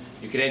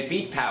 You can add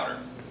beet powder.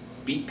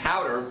 Beet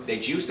powder, they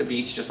juice the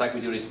beets just like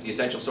we do the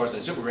Essential Source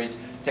and the Super Greens.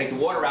 Take the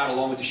water out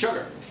along with the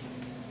sugar.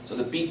 So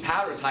the beet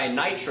powder is high in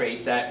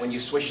nitrates that when you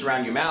swish it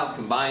around your mouth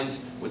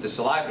combines with the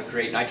saliva to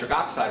create nitric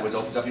oxide, which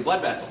opens up your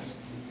blood vessels.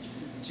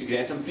 So you can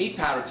add some beet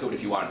powder to it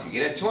if you wanted to. You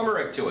can add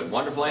turmeric to it,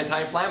 wonderful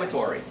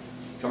anti-inflammatory.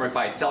 Turmeric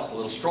by itself is a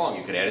little strong.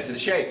 You could add it to the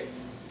shake.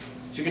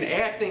 So you can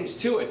add things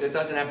to it. That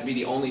doesn't have to be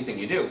the only thing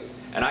you do.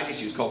 And I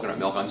just use coconut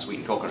milk,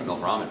 unsweetened coconut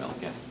milk or almond milk.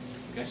 Yeah.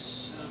 Okay.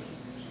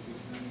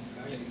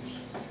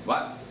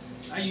 What?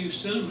 I use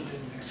cinnamon in there.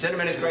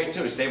 Cinnamon is great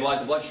too to stabilize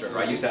the blood sugar.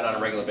 I use that on a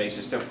regular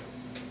basis too.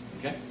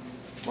 Okay.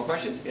 More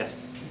questions? Yes.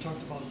 You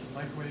talked about the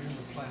microwaving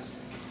the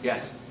plastic.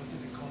 Yes. What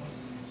did it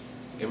cause?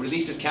 It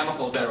releases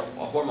chemicals that are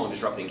hormone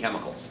disrupting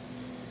chemicals.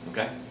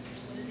 Okay.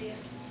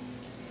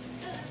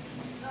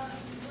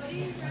 What do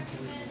you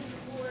recommend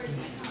for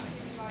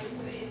detoxing the body?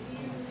 So if you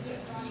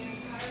just gone your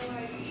entire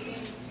life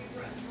eating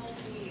super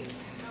unhealthy,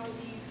 how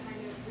do you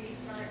kind of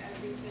restart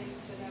everything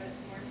so that it's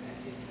more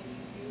effective when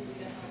you do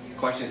lead a healthier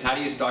Question is, how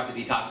do you start to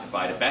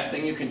detoxify? The best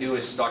thing you can do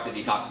is start to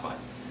detoxify.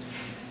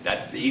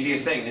 That's the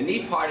easiest thing. The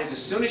neat part is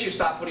as soon as you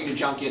stop putting the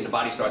junk in, the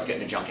body starts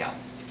getting the junk out.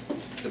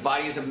 The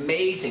body is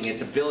amazing in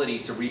its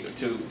abilities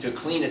to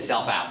clean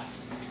itself out,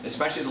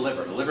 especially the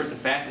liver. The liver is the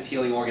fastest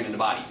healing organ in the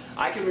body.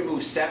 I can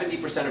remove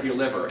 70% of your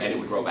liver and it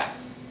would grow back,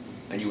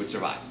 and you would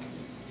survive.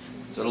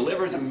 So the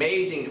liver's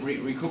amazing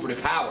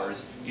recuperative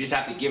powers, you just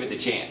have to give it the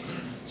chance.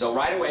 So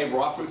right away,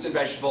 raw fruits and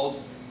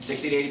vegetables,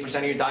 60 to 80%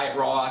 of your diet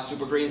raw,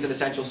 Super Greens an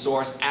essential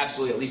source,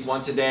 absolutely at least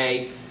once a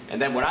day.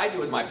 And then what I do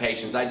with my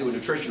patients, I do a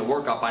nutritional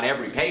workup on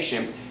every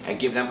patient and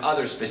give them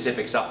other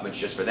specific supplements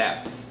just for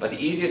them. But the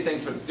easiest thing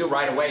to do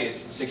right away is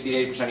 60 to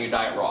 80% of your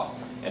diet raw.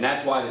 And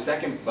that's why the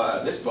second,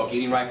 this book,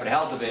 Eating Right for the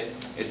Health of It,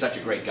 is such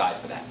a great guide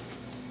for that.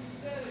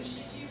 So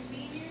should you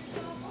wean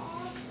yourself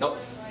off? Nope. Or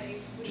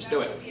like, would Just that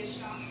do it. be a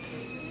shock to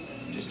your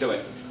system? Just do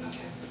it. Okay.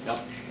 Nope.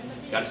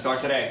 Got to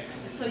start today.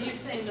 So you're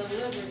saying the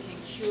liver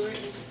can cure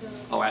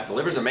itself? Oh, the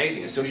liver's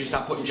amazing. As soon as you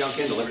stop putting junk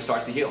in, the liver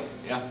starts to heal.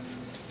 Yeah.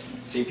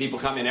 Seen people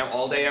come in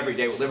all day, every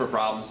day with liver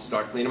problems,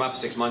 start cleaning them up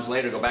 6 months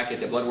later, go back,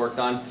 get their blood work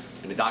done,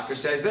 and the doctor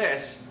says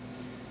this,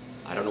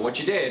 I don't know what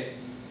you did,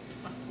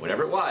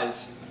 whatever it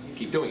was,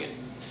 keep doing it.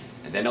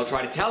 And then they'll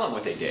try to tell them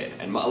what they did.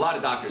 And a lot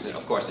of doctors,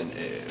 of course,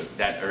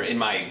 that are in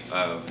my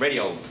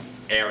radio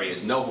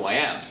areas know who I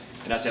am.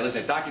 And I say,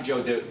 listen, if Dr.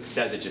 Joe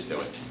says it, just do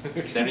it.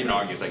 They don't even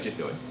argue. It's like, just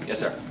do it. Yes,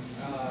 sir.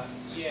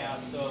 Yeah,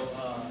 so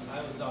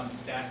I was on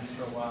statins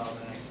for a while,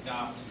 then I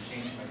stopped and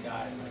changed my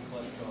diet. My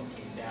cholesterol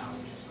came down,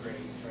 which is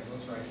great.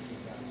 Triglycerides came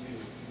down too.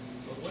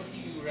 But what do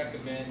you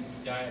recommend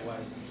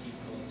diet-wise to keep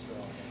cholesterol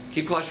down?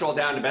 Keep cholesterol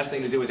down. The best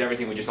thing to do is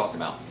everything we just talked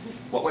about.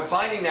 What we're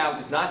finding now is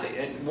it's not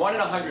that 1 in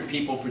 100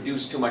 people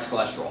produce too much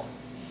cholesterol.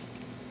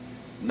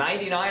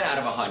 99 out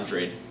of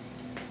 100,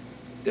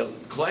 the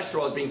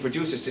cholesterol is being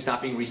produced, it's just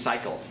not being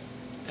recycled.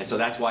 And so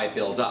that's why it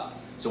builds up.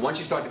 So once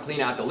you start to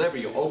clean out the liver,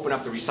 you open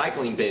up the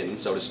recycling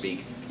bins, so to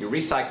speak, you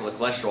recycle the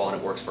cholesterol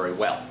and it works very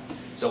well.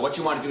 So what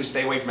you want to do is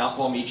stay away from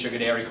alcohol, meat, sugar,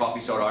 dairy,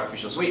 coffee, soda,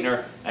 artificial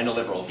sweetener, and the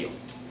liver will heal,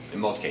 in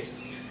most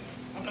cases.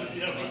 How about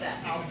you have an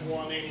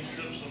alpha-1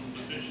 antitrypsin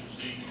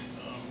deficiency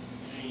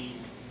gene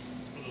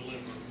for the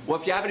liver? Well,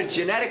 if you have a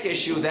genetic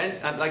issue,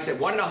 then, like I said,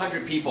 1 in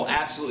 100 people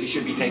absolutely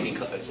should be taking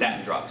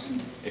statin drugs.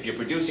 If you're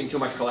producing too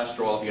much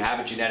cholesterol, if you have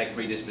a genetic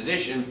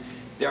predisposition,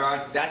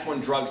 that's when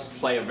drugs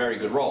play a very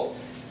good role.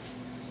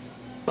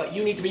 But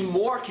you need to be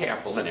more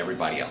careful than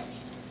everybody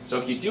else. So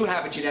if you do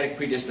have a genetic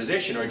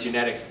predisposition or a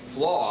genetic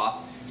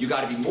flaw, you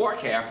got to be more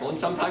careful, and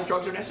sometimes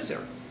drugs are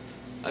necessary.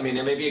 I mean,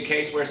 there may be a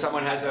case where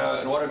someone has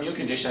an autoimmune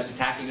condition that's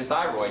attacking the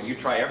thyroid, and you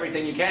try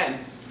everything you can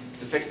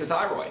to fix the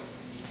thyroid.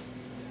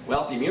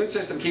 Well, if the immune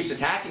system keeps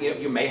attacking it,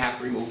 you may have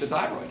to remove the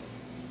thyroid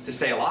to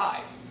stay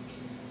alive.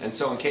 And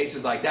so in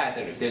cases like that,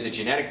 if there's a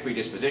genetic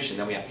predisposition,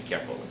 then we have to be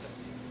careful with it.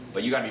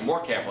 But you got to be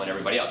more careful than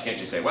everybody else. You can't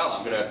just say, well,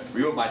 I'm going to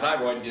remove my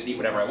thyroid and just eat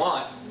whatever I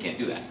want. You can't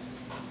do that.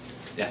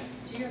 Yeah?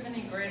 Do you have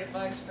any great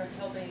advice for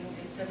helping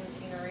a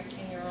 17 or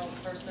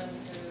 18-year-old person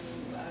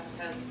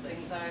who has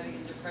anxiety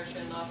and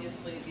depression?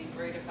 Obviously, it'd be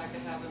great if I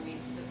could have him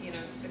eat,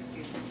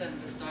 60%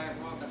 of his diet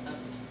raw, but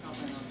that's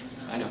probably not going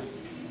to happen. I know.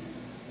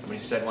 Somebody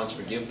said once,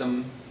 forgive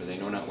them, for they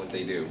know not what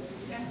they do.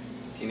 Yeah.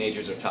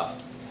 Teenagers are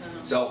tough.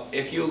 So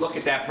if you look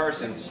at that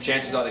person,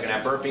 chances are they're going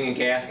to have burping and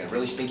gas, they're going to have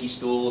really stinky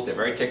stools, they're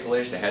very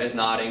ticklish, their head is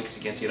nodding, because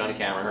you can't see it on the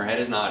camera, her head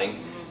is nodding.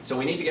 So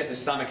we need to get the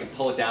stomach and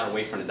pull it down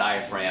away from the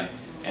diaphragm,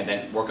 and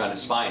then work on the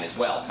spine as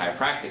well,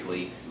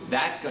 chiropractically.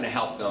 That's going to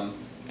help them,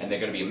 and they're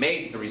going to be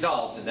amazed at the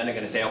results, and then they're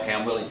going to say, okay,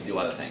 I'm willing to do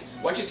other things.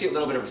 Once you see a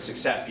little bit of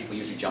success, people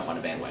usually jump on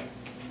the bandwagon.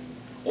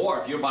 Or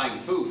if you're buying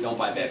food, don't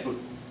buy bad food.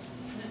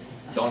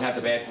 Don't have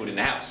the bad food in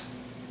the house.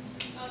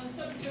 On the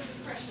subject of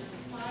depression,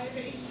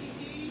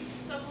 5-HTP,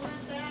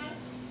 supplement that?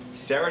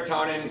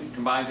 Serotonin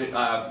combines with,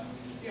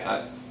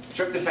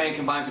 tryptophan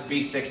combines with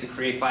B6 to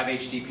create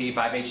 5-HTP.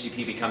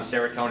 5-HTP becomes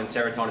serotonin,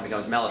 serotonin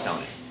becomes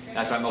melatonin.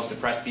 That's why most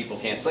depressed people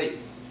can't sleep.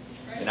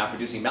 They're not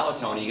producing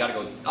melatonin. You got to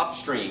go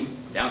upstream,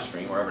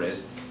 downstream, wherever it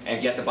is,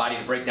 and get the body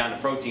to break down the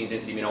proteins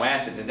into the amino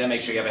acids, and then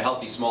make sure you have a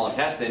healthy small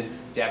intestine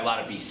to have a lot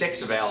of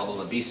B6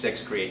 available, and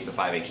B6 creates the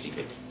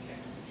 5-HTP.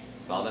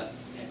 Follow that?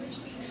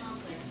 Which B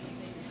complex do you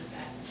think is the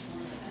best?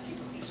 One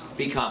of the best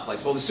B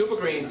complex. Well, the super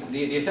greens,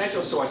 the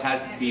essential source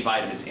has B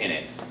vitamins in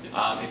it.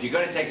 If you're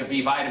going to take a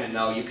B vitamin,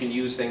 though, you can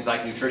use things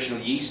like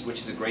nutritional yeast, which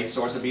is a great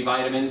source of B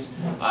vitamins.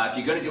 If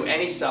you're going to do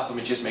any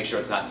supplement, just make sure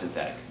it's not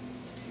synthetic.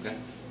 Okay?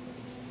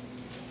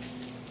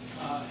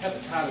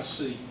 Hepatitis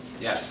C.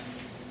 Yes.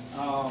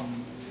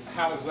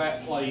 How does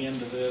that play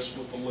into this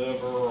with the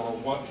liver, or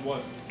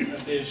what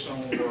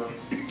additional or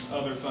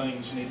other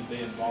things need to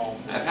be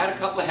involved? I've had a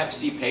couple of Hep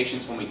C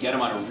patients, when we get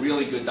them on a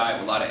really good diet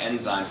with a lot of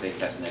enzymes, they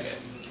test negative.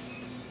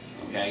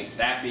 Okay?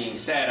 That being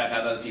said, I've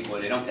had other people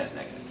where they don't test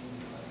negative.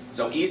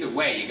 So either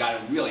way, you got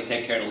to really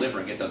take care of the liver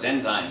and get those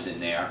enzymes in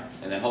there,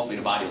 and then hopefully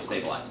the body will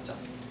stabilize itself.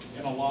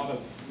 And a lot of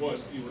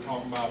what you were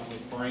talking about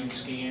with brain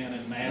scan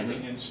and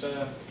mapping and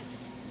stuff,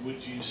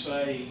 would you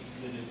say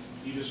that if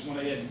you just went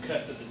ahead and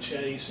cut to the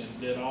chase and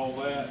did all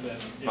that, then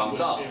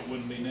it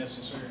wouldn't be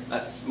necessary?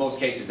 That's most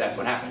cases. That's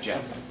what happens. Yeah.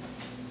 Okay.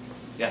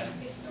 Yes.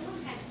 If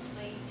someone had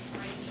slight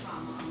brain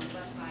trauma on the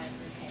left side of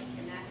their head,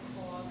 can that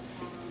cause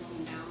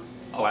hormonal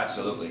imbalances? Oh,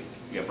 absolutely.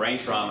 Yeah, brain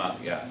trauma.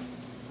 Yeah,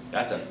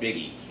 that's a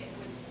biggie.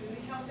 Would food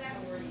help that,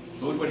 or do you?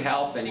 Food would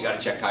help. Then you got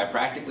to check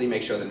chiropractically,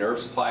 make sure the nerve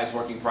supply is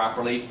working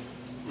properly,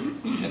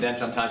 and then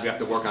sometimes we have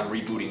to work on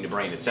rebooting the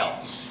brain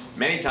itself.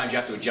 Many times you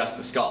have to adjust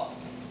the skull.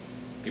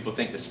 People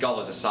think the skull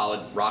is a solid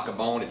rock of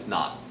bone. It's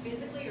not.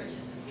 Physically or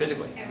just?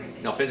 Physically.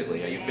 Everything. No,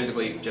 physically. Yeah, you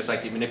physically, just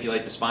like you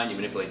manipulate the spine, you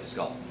manipulate the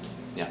skull.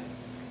 Yeah.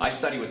 I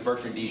studied with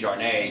Bertrand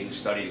Desjarnais, who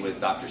studied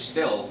with Dr.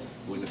 Still,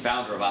 who was the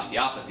founder of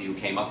osteopathy, who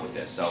came up with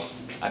this. So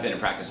I've been in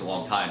practice a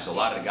long time. So a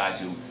lot of the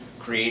guys who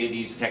created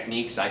these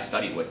techniques, I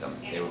studied with them.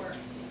 And it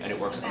works. And it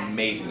works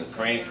amazingly.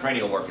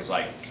 Cranial work is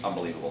like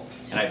unbelievable.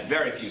 And I have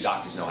very few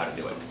doctors know how to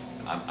do it.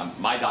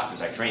 My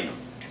doctors, I train them,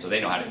 so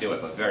they know how to do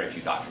it, but very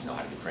few doctors know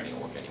how to do cranial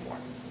work anymore.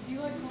 Do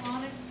you like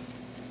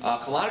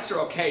colonics? Colonics are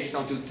okay, just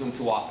don't do them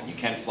too often. You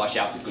can flush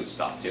out the good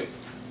stuff too.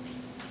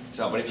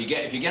 So, but if you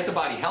get the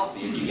body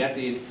healthy, if you get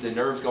the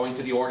nerves going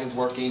to the organs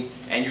working,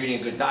 and you're eating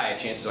a good diet,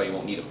 chances are you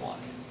won't need a colonic.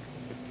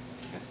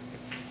 Okay.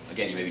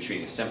 Again, you may be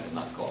treating a symptom,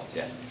 not the cause.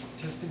 Yes.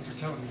 Testing for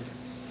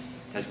telomeres.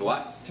 Test for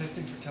what?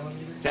 Testing for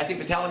telomeres? Testing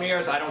for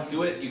telomeres, I don't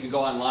do it. You can go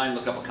online,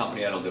 look up a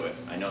company that'll do it.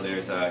 I know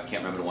there's, can't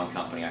remember the one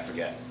company, I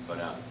forget, but,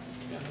 yeah.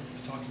 You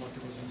talked about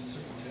there was a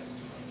certain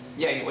test.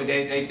 Yeah,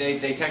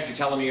 they test your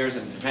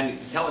telomeres, and depending,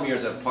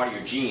 telomeres are part of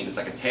your gene. It's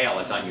like a tail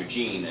that's on your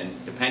gene,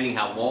 and depending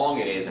how long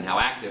it is and how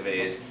active it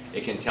is,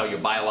 it can tell your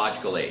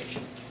biological age.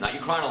 Not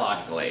your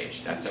chronological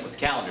age, that's what the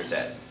calendar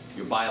says,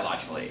 your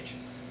biological age.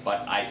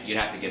 But you'd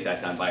have to get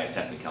that done by a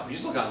testing company.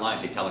 Just look online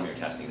and say telomere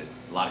testing. There's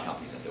a lot of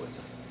companies that do it.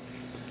 So.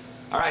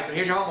 All right, so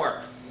here's your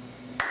homework.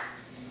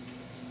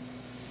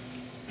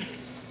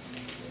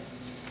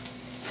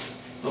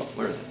 Oh,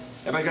 where is it?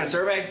 Everybody got a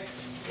survey?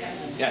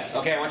 Yes. Yes,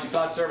 okay, I want you to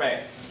fill out a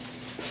survey.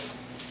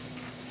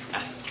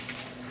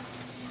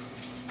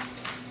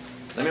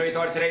 Let me know what you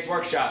thought of today's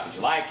workshop. Did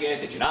you like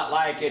it? Did you not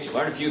like it? Did you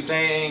learn a few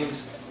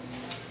things?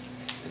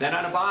 And then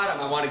on the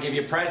bottom, I want to give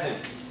you a present.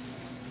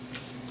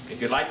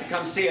 If you'd like to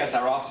come see us,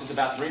 our office is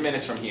about 3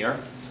 minutes from here.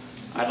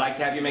 I'd like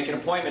to have you make an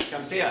appointment to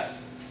come see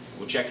us.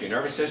 We'll check your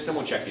nervous system,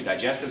 we'll check your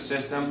digestive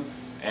system,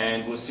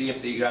 and we'll see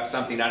if you have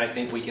something that I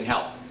think we can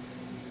help.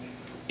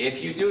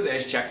 If you do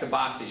this, check the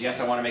boxes.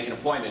 Yes, I want to make an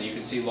appointment. You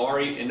can see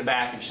Lori in the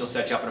back, and she'll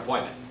set you up an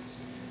appointment.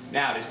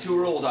 Now, there's 2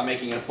 rules on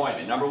making an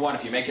appointment. Number 1,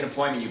 if you make an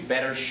appointment, you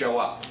better show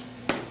up.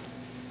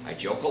 I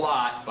joke a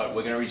lot, but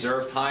we're going to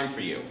reserve time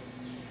for you.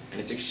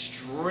 And it's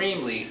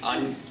extremely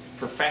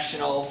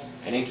unprofessional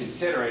and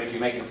inconsiderate if you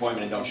make an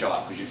appointment and don't show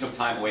up, because you took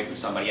time away from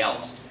somebody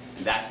else,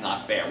 and that's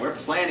not fair. We're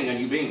planning on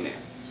you being there.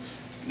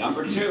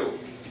 Number 2,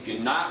 if you're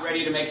not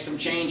ready to make some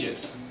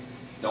changes,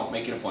 don't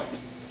make an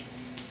appointment.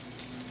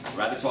 I'd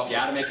rather talk you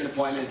out of making an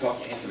appointment than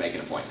talk you into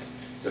making an appointment.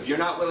 So if you're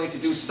not willing to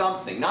do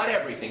something, not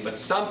everything, but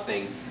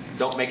something,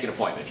 don't make an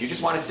appointment. If you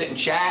just want to sit and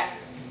chat,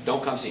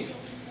 don't come see me.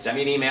 Send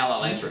me an email,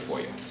 I'll answer it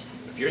for you.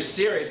 If you're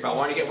serious about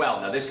wanting to get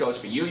well, now this goes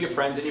for you, your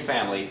friends, and your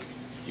family,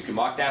 you can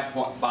mark that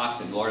box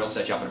and Lori will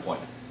set you up an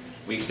appointment.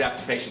 We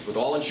accept patients with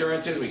all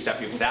insurances, we accept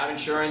people without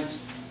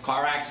insurance,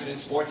 car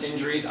accidents, sports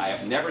injuries. I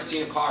have never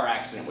seen a car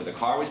accident where the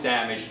car was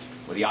damaged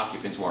where the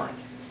occupants weren't.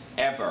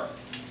 Ever.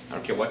 I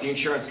don't care what the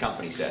insurance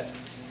company says.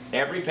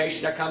 Every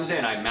patient that comes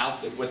in, I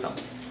mouth it with them.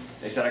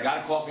 They said, I got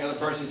a call from the other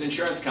person's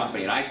insurance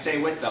company, and I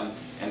say with them,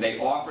 and they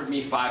offered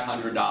me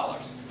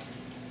 $500.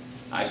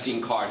 I've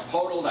seen cars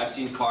totaled, I've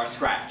seen cars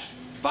scratched.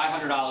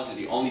 $500 is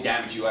the only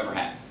damage you ever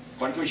had.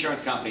 According to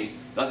insurance companies,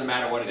 doesn't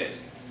matter what it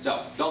is.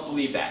 So, don't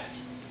believe that.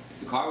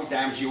 If the car was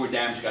damaged, you were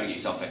damaged, you gotta get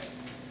yourself fixed.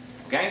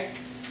 Okay?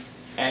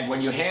 And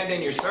when you hand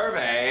in your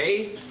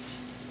survey,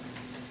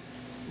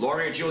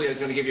 Lori or Julia is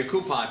gonna give you a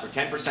coupon for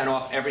 10%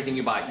 off everything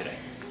you buy today.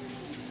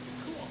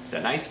 Is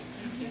that nice?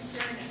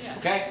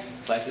 Okay,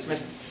 class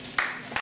dismissed.